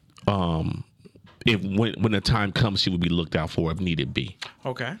if when the time comes, she would be looked out for if needed be.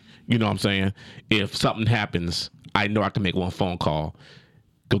 Okay. You know what I'm saying? If something happens, I know I can make one phone call.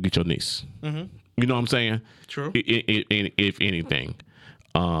 Go get your niece. Mm-hmm. You know what I'm saying? True. If anything,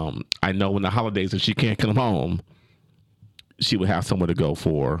 I know when the holidays, if she can't come home, she would have somewhere to go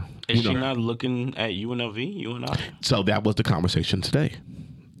for. Is she not looking at UNLV, UNI? So that was the conversation today.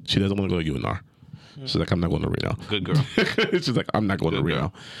 She doesn't want to go to UNR. She's like, I'm not going to Reno. Good girl. She's like, I'm not going to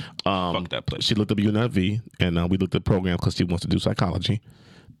Reno. Fuck that place. She looked up UNLV, and we looked at programs because she wants to do psychology.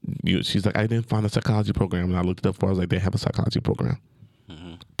 She's like, I didn't find a psychology program, and I looked it up for her. I was like, they have a psychology program.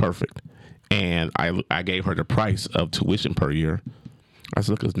 Mm-hmm. Perfect. And I gave her the price of tuition per year. I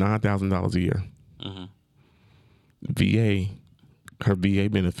said, look, it's $9,000 a year. Mm-hmm. VA, her VA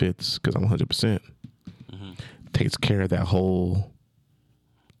benefits, because I'm 100%, takes care of that whole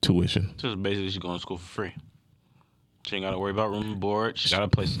tuition. Just basically, she's going to school for free. She ain't got to worry about room and board. She got a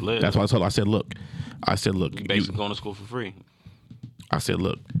place to live. That's why I told her, I said, look, Basically, going to school for free. I said,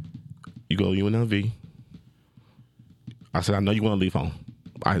 look, you go to UNLV. I said, I know you want to leave home.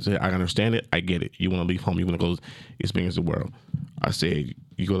 I said, I understand it. I get it. You want to leave home. You want to go experience the world. I said,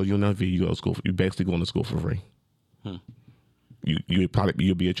 you go to UNLV. You go to school. You basically going to school for free.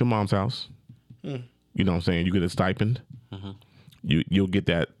 You'll be at your mom's house. You know what I'm saying? You get a stipend. You'll get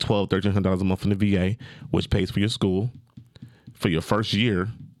that $1,200-$1,300 a month from the VA, which pays for your school. For your first year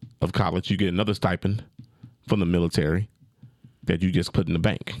of college, you get another stipend from the military that you just put in the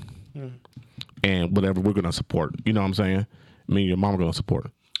bank. And whatever we're gonna support, you know what I'm saying? Me and your mom are gonna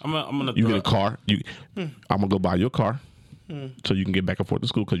support. I'm gonna. You get a car. I'm gonna go buy your car, so you can get back and forth to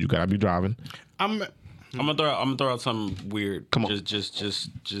school because you gotta be driving. I'm I'm gonna throw out something weird. Come on.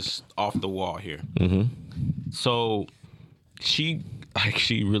 Just off the wall here. Mm-hmm. So she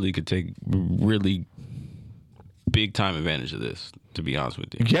really could take really big time advantage of this. To be honest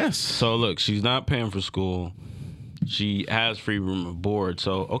with you. Yes. So look, she's not paying for school. She has free room and board.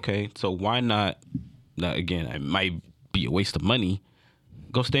 So okay, so why not? Now again, it might be a waste of money.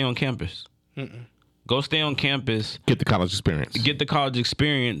 Go stay on campus. Go stay on campus. Get the college experience. Get the college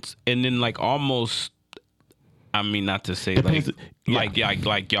experience, and then like almost I mean, not to say Depends-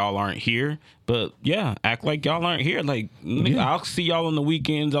 like y'all aren't here, but yeah, act like y'all aren't here. Like, nigga, Yeah. I'll see y'all on the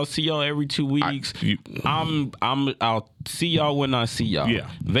weekends. I'll see y'all every 2 weeks. I'll see y'all when I see y'all. Yeah.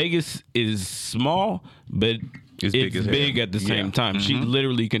 Vegas is small, but It's big as hell. big at the same Yeah. time. She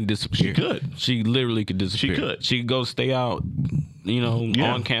literally can disappear. She could. She literally could disappear. could. She could go stay out, Yeah.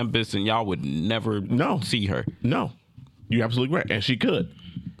 on campus, and y'all would never see her. No, you're absolutely right, and she could,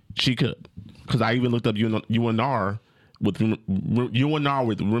 because I even looked up UNR with UNR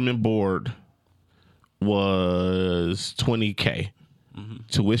with room and board was $20K,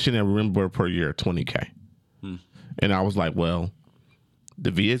 tuition and room and board per year $20K, and I was like, well,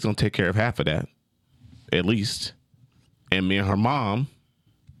 the VA's gonna take care of half of that, at least, and me and her mom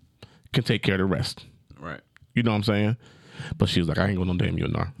can take care of the rest. Right. You know what I'm saying? But she was like, I ain't going no damn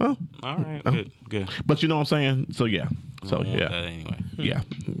UNR. Oh, All right. Good. but you know what I'm saying? So yeah. So Yeah. yeah. Anyway. Yeah.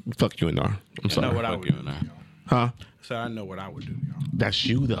 Fuck UNR. I'm I sorry. know what I Fuck would you do. and I. Huh? So I know what I would do, y'all. That's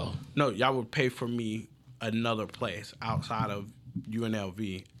you though. No, y'all would pay for me another place outside of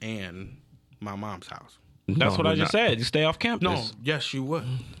UNLV and my mom's house. That's No, what I we're just not. said. You stay off campus. No, yes, you would.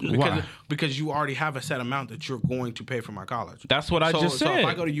 Why? Because you already have a set amount that you're going to pay for my college. That's what I just So if I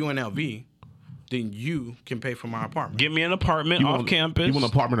said. go to UNLV, then you can pay for my apartment. Give me an apartment You off want, campus. You want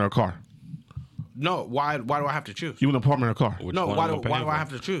an apartment or a car? No, why do I have to choose? You want an apartment or a car? Which No, one why am I do paying I for? have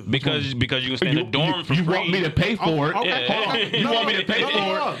to choose? Because you can stay in a dorm for you free. want me to pay for it? Okay, Yeah. okay. You want me to pay No, for no,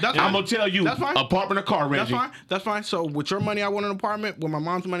 no, it? that's I'm fine. gonna tell you, That's fine. apartment or car, Reggie. That's fine. So with your money, I want an apartment. With my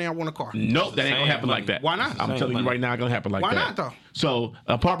mom's money, I want a car. Nope, that ain't gonna Same happen like money. that. Why not? I'm Same telling you money. right now, it's gonna happen like Why that. not, though? So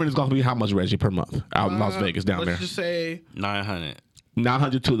apartment is gonna be how much, Reggie, per month out in Las Vegas down there? Let's just say 900.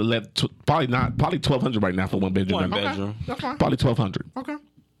 900 to the left, probably 1200 right now for one bedroom. One down there. bedroom. okay, that's fine. Probably 1200. Okay,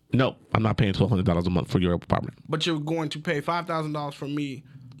 No, I'm not paying $1,200 a month for your apartment. but you're going to pay $5,000 for me.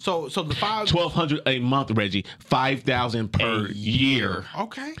 So the five. $1,200 a month, Reggie. $5,000 per year.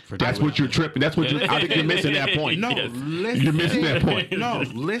 Okay. That's what you're tripping. That's what you're. I think you're missing that point. No, Yes. listen. You're missing that point. No,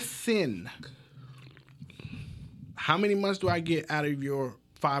 listen. How many months do I get out of your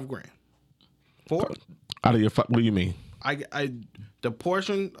 $5,000? 4. Out of your, what do you mean? I the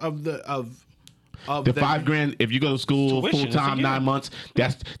portion of the The $5,000. If you go to school Tuition, full it's a time year. 9 months,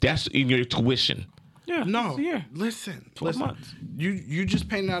 that's in your tuition. Yeah. No, Yeah. listen. 12 months. You just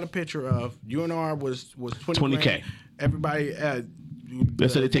painted out a picture of UNR was 20K. grand. Everybody,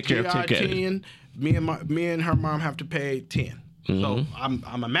 Let's say they take care of 10K. 10. Me and her mom have to pay 10. Mm-hmm. So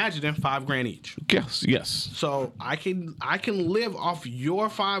I'm imagining $5,000 each. Yes. So I can live off your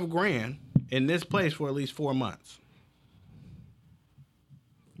 $5,000 in this place for at least 4 months.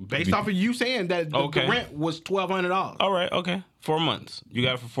 Based off of you saying that the Okay. rent was $1,200. All right. Okay. 4 months. You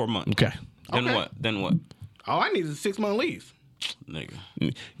got it for 4 months. Okay. Then Okay. what? Then what? All I need is a 6-month lease. Nigga.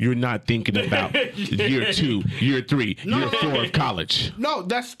 You're not thinking about year 2, year 3, year 4 of college. No,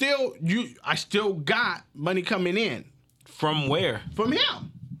 that's still you. I still got money coming in From where? from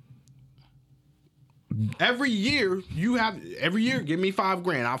him. Every year give me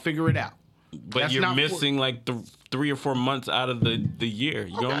 $5,000. I'll figure it out. But That's you're not missing like 3 or 4 months out of the year.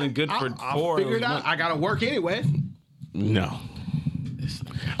 You're only good for I'll 4. figure of it out. months. I gotta work anyway. No.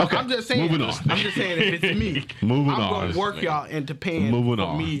 Okay. I'm just saying. Moving on. I'm just saying if it's me, Moving I'm on. gonna work y'all into paying Moving for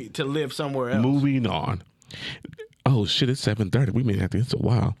on. me to live somewhere else. Moving on. Oh shit! It's 7:30. We may have to. It's a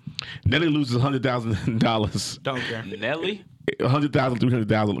while. Nelly loses $100,000. Don't care. Nelly? $100,000,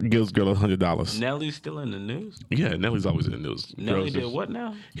 $300,000 gives girl $100. Nelly's still in the news? Yeah, Nelly's always in the news. Nelly Girls did just- what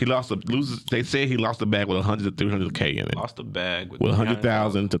now? He loses. They say he lost the bag with 100 to 300K in it. Lost a bag with With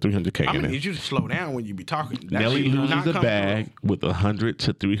 100,000 to 300K I'm in gonna it. need you to slow down when you be talking. That Nelly shit do loses not the come bag with 100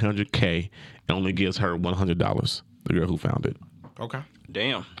 to 300K and only gives her $100. The girl who found it. through. Okay.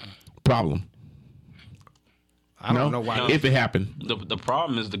 Damn. Problem. I don't No? know why. If it happened, The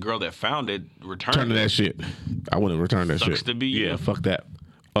problem is the girl that found it returned return to it. that shit. I wouldn't return that Sucks shit. to be yeah, you. fuck that.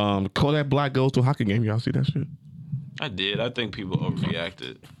 Kodak Black goes to a hockey game. Y'all see that shit? I did. I think people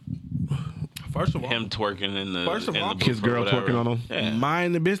overreacted. First of all, Him twerking in the First of in all, the His booth or girl whatever. twerking on him? Yeah.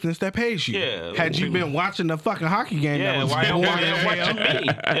 mind the business that pays you. Yeah. Had you been watching the fucking hockey game, Yeah, that was why y'all boring as watching hell, me?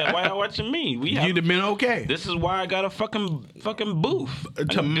 Yeah, why y'all watching me? you'd have been okay. This is why I got a fucking booth I To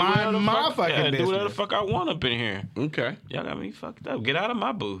can do mind whatever the my fuck- fucking yeah, do whatever the business. fuck I want up in here. Okay. Y'all got me fucked up. Get out of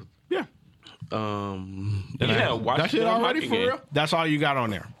my booth. Yeah. Yeah, watch That's the it damn already hockey for game. real? That's all you got on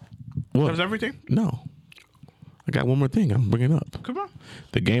there. What? That's everything? No. I got one more thing I'm bringing up. Come on.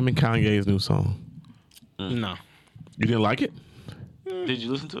 The Game and Kanye's new song. No. You didn't like it? Did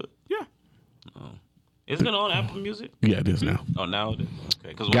you listen to it? Yeah. Isn't it on Apple Music? Yeah, it is now. Oh, now it is. Okay.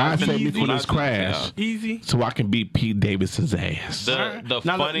 Because God save me from this crash, Easy. so I can beat Pete Davidson's ass. The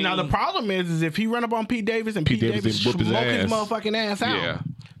Now, funny. now the problem is if he run up on Pete Davis and Pete Davis Davidson whoop smoke his his ass. motherfucking ass out, Yeah.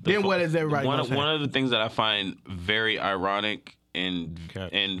 then what is everybody one, gonna say? one of the things that I find very ironic and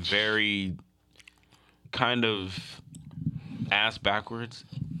very kind of ass backwards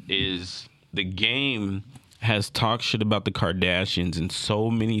is the game has talked shit about the Kardashians in so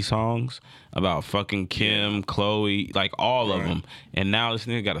many songs about fucking Kim, Khloe, like all of them, and now this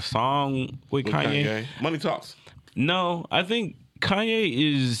nigga got a song with Kanye. Money talks. No, I think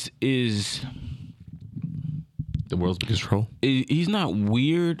Kanye is The world's biggest troll. he's not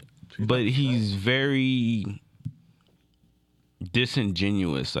weird, but he's very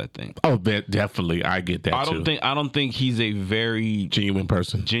disingenuous. I think. Oh, definitely. I get that I too. don't think he's a very Genuine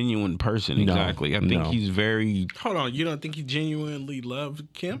person. genuine person. No, Exactly. I think no. he's very. Hold on, you don't think he genuinely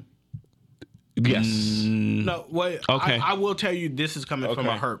loved Kim? Yes. No, wait. Okay. I will tell you, this is coming from a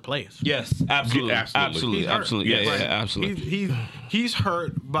Okay. hurt place. Yes, absolutely, Yeah, absolutely. absolutely, He's hurt. absolutely. Yes. Yeah, Right. yeah, absolutely. He's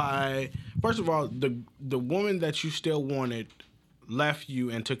hurt by, first of all, the woman that you still wanted left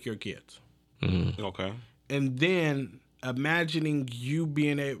you and took your kids, Okay. and then imagining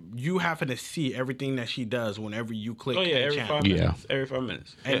you having to see everything that she does whenever you click. Oh yeah, the every channel. 5 Yeah. minutes. Every 5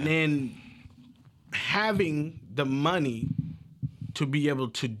 minutes. And Yeah. then having the money to be able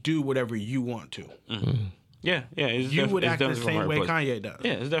to do whatever you want to. Yeah. It's You would it's act the definitely from same her way place. Kanye does.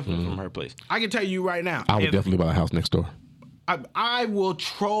 Yeah, it's definitely from her place. I can tell you right now. I would if- definitely buy a house next door. I will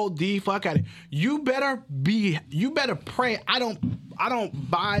troll the fuck out of you. You better pray I don't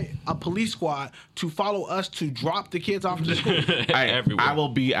buy a police squad to follow us to drop the kids off to school. Everywhere. I will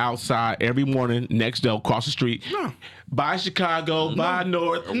be outside every morning next door, across the street. No. By Chicago, by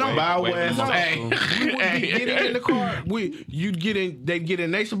North, No. by Wait, West. no. Hey. We would be getting in the car. They'd get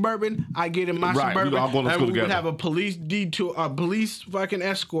in their Suburban. I get in my Right, we Suburban. all going to and school we would together. have a police detour, a police fucking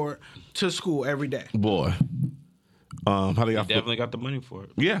escort to school every day. Boy. How do y'all feel? Definitely got the money for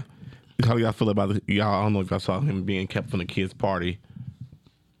it. Yeah. How do y'all feel about it? Y'all, I don't know if y'all saw him being kept from the kids' party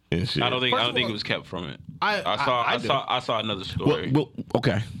and shit. I don't think First of it all, was kept from it. I I saw another story. Well,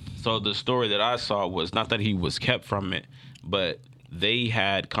 okay. So the story that I saw was not that he was kept from it, but they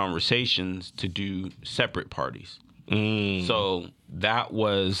had conversations to do separate parties. So that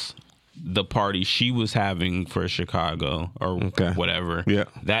was the party she was having for Chicago or Okay. whatever Yeah.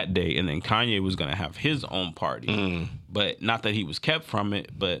 that day, and then Kanye was gonna have his own party. But not that he was kept from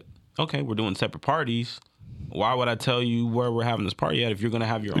it, but okay, we're doing separate parties. Why would I tell you where we're having this party at if you're gonna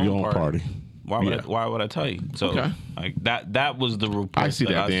have your own party? Why would I tell you? So Okay. like that was the report. I see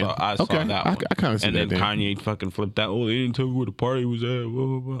that, Dan. I saw Okay. that I one. kinda see and that, then Dan. Kanye fucking flipped out. Oh, they didn't tell me where the party was at. Blah,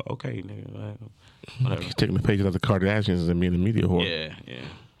 blah, blah. Okay, nigga. Whatever. He's taking the pages of the Kardashians and being a media whore. Yeah.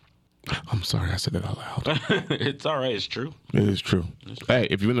 I'm sorry I said that out loud. It's all right. It's true. It is true. Hey,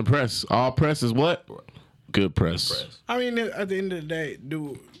 if you're in the press, all press is what? Good press. I mean, at the end of the day,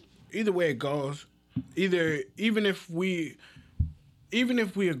 either way it goes, even if we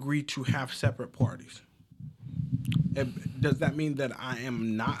agree to have separate parties, does that mean that I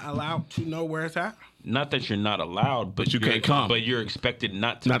am not allowed to know where it's at? Not that you're not allowed, but you you're- can't come. But you're expected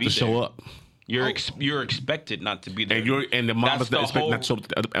not to Not be to show there. up. You're expected not to be there. And the mom That's is the expecting whole- not to show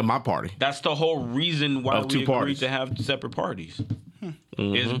up at my party. That's the whole reason why Of two we agreed parties. to have separate parties.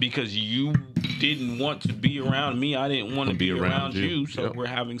 Is because you didn't want to be around me. I didn't want to be around you. So Yep. we're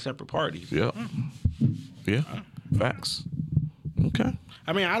having separate parties. Yeah. Yeah. Facts. Okay.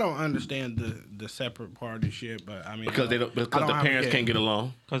 I mean, I don't understand the separate party shit, but I mean, Because I the don't parents have a kid. can't get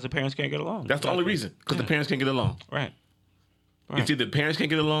along. Because the parents can't get along. That's the only reason. Because the parents can't get along. Right. It's either the parents can't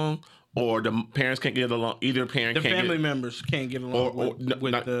get along or the parents can't get along. Either parent The can't family get members can't get along or with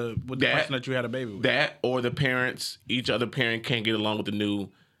not- the that- person that you had a baby with. that, or the parents, each other parent can't get along with the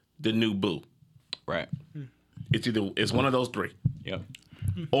new boo. Right. It's one of those three. Yep.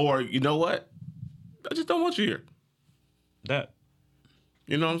 Or you know what? I just don't want you here. That.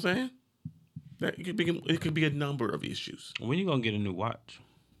 You know what I'm saying? It could be a number of issues. When you gonna get a new watch?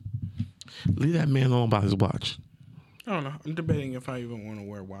 Leave that man alone about his watch. I don't know. I'm debating if I even want to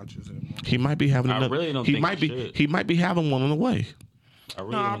wear watches anymore. He might be having I another. really don't he think might you be. should. He might be having one on the way. I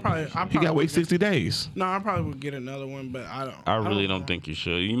really No, I don't probably, think you I should. He got to probably wait 60 days. No, I probably would get another one, but I don't. I really don't think you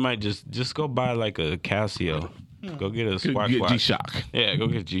should. You might just go buy like a Casio. Go get a Get Swatch watch. G-Shock. Yeah, go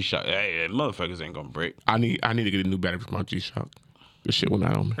get G-Shock. Hey, motherfuckers ain't gonna break. I need to get a new battery for my G-Shock. This shit went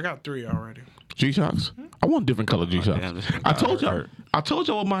out on me. I got 3 already. G-Shocks. I want different color G-Shocks. damn, this I told y'all. hurt. I told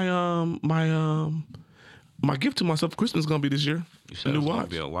y'all what my gift to myself for Christmas is gonna be this year. You A said new it's gonna watch.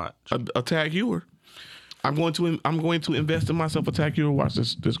 be a watch. A Tag Heuer. I'm going to invest in myself a Tag Heuer watch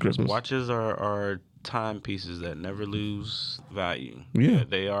this Christmas. Watches are timepieces that never lose value. Yeah.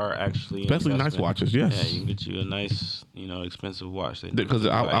 They are actually Especially nice investment. watches, yes. Yeah, you can get you a nice, expensive watch. Because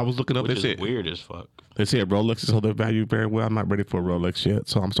I was looking up, which they is said weird as fuck. they said Rolexes hold their value very well. I'm not ready for a Rolex yet,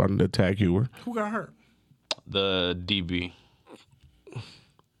 so I'm starting to tag you. Who got hurt? The DB.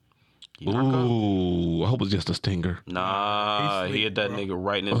 Ooh, I hope it's just a stinger. Nah, He's he hit that sleep, nigga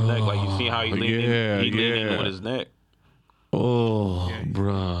right in his neck. Like, you see how he leaned in? He leaned in with his neck. Oh,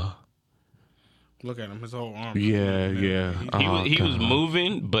 bruh. Look at him. His whole arm. Yeah. He was God.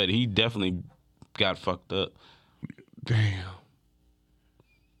 moving, but he definitely got fucked up. Damn.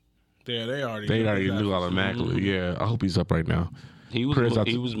 Yeah, they already knew automatically. Yeah, I hope he's up right now. He was Prayers out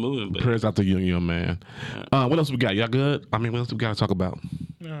to- moving, but Prayers out to young man. What else we got? Y'all good? I mean, what else we got to talk about?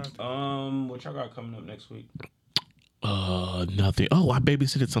 what y'all got coming up next week? Nothing. Oh, I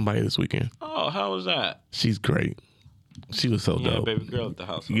babysitted somebody this weekend. Oh, how was that? She's great. She was so Yeah, dope. baby girl at the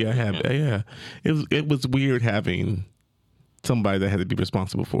house. Yeah. It was weird having somebody that had to be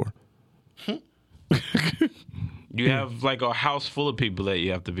responsible for. You have like a house full of people that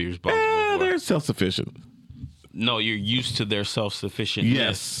you have to be responsible for. They're self-sufficient. No, you're used to their self-sufficient.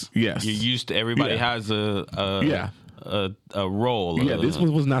 Yes. You're used to everybody Yeah. has a role. Yeah, this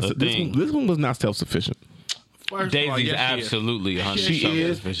one was not. a thing. This one was not self-sufficient. Daisy's absolutely 100%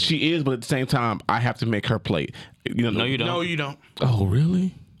 self-sufficient. She is, but at the same time, I have to make her plate. No, you don't. No, you don't. Oh,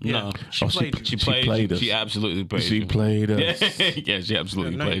 really? No, She played you. she played played. us. She absolutely played. She you. played us. Yeah, she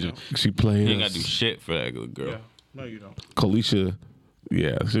absolutely Yeah, no, played you you. don't. She played You ain't us. gotta do shit for that good girl. Yeah. No, you don't. Kalisha,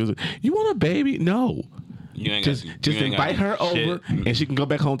 yeah, she was. You want a baby? No. You ain't Just you ain't invite her gotta do over, shit. and she can go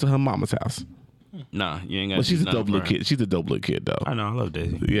back home to her mama's house. Nah, you ain't got. But she's a dope little kid. She's a dope little kid, though. I know. I love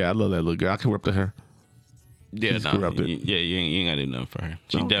Daisy. Yeah, I love that little girl. I can rep to her. Yeah, She's nah, corrupted. yeah, you ain't gotta do nothing for her.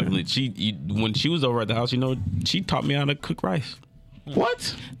 She definitely. When she was over at the house, she taught me how to cook rice.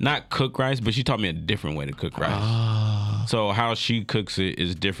 What? Not cook rice, but she taught me a different way to cook rice. So how she cooks it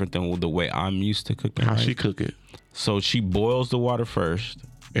is different than the way I'm used to cooking How rice. she cook it? So she boils the water first,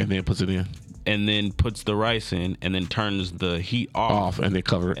 And then puts it in. and then puts the rice in, and then turns the heat Off, and then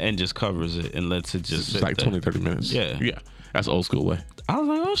cover it. and just covers it and lets it just It's sit like there. 20, 30 minutes. Yeah. Yeah. That's old school way. I was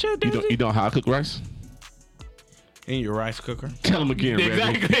like, oh shit, Daisy. You know how I cook rice? In your rice cooker. Tell him again, Reggie.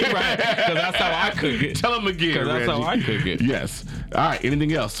 Exactly right, because that's how I cook it. Tell him again, Because that's how I Reggie. cook it. Yes. All right.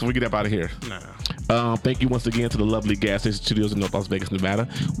 Anything else? So we get up out of here. Nah. Thank you once again to the lovely Gas Station Studios in North Las Vegas, Nevada.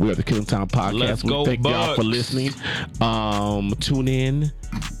 We are the Killing Time Podcast. Let's We go, thank y'all for Bucks. listening. Tune in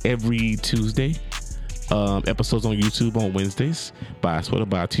every Tuesday. Episodes on YouTube on Wednesdays. Buy a sweater,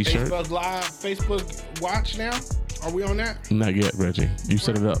 buy a t-shirt. Facebook Live, Facebook Watch now. Are we on that? Not yet, Reggie. You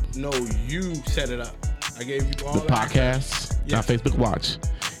set it up. No, you set it up. I gave you all The that. podcast, Yeah. not Facebook Watch.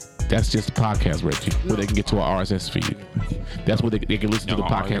 That's just the podcast, Reggie, where they can get to our RSS feed. That's where they can listen to the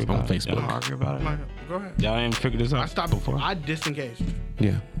Y'all argue podcast on about it. Y'all Facebook. argue about it. Go ahead. Y'all ain't figured this out I stopped before. I disengaged.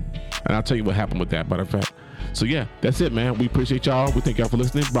 Yeah. And I'll tell you what happened with that, matter of fact. So, yeah, that's it, man. We appreciate y'all. We thank y'all for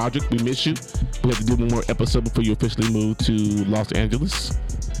listening. Broderick, we miss you. We have to do one more episode before you officially move to Los Angeles.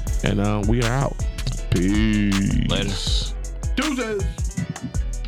 And we are out. Peace. Later. Deuces.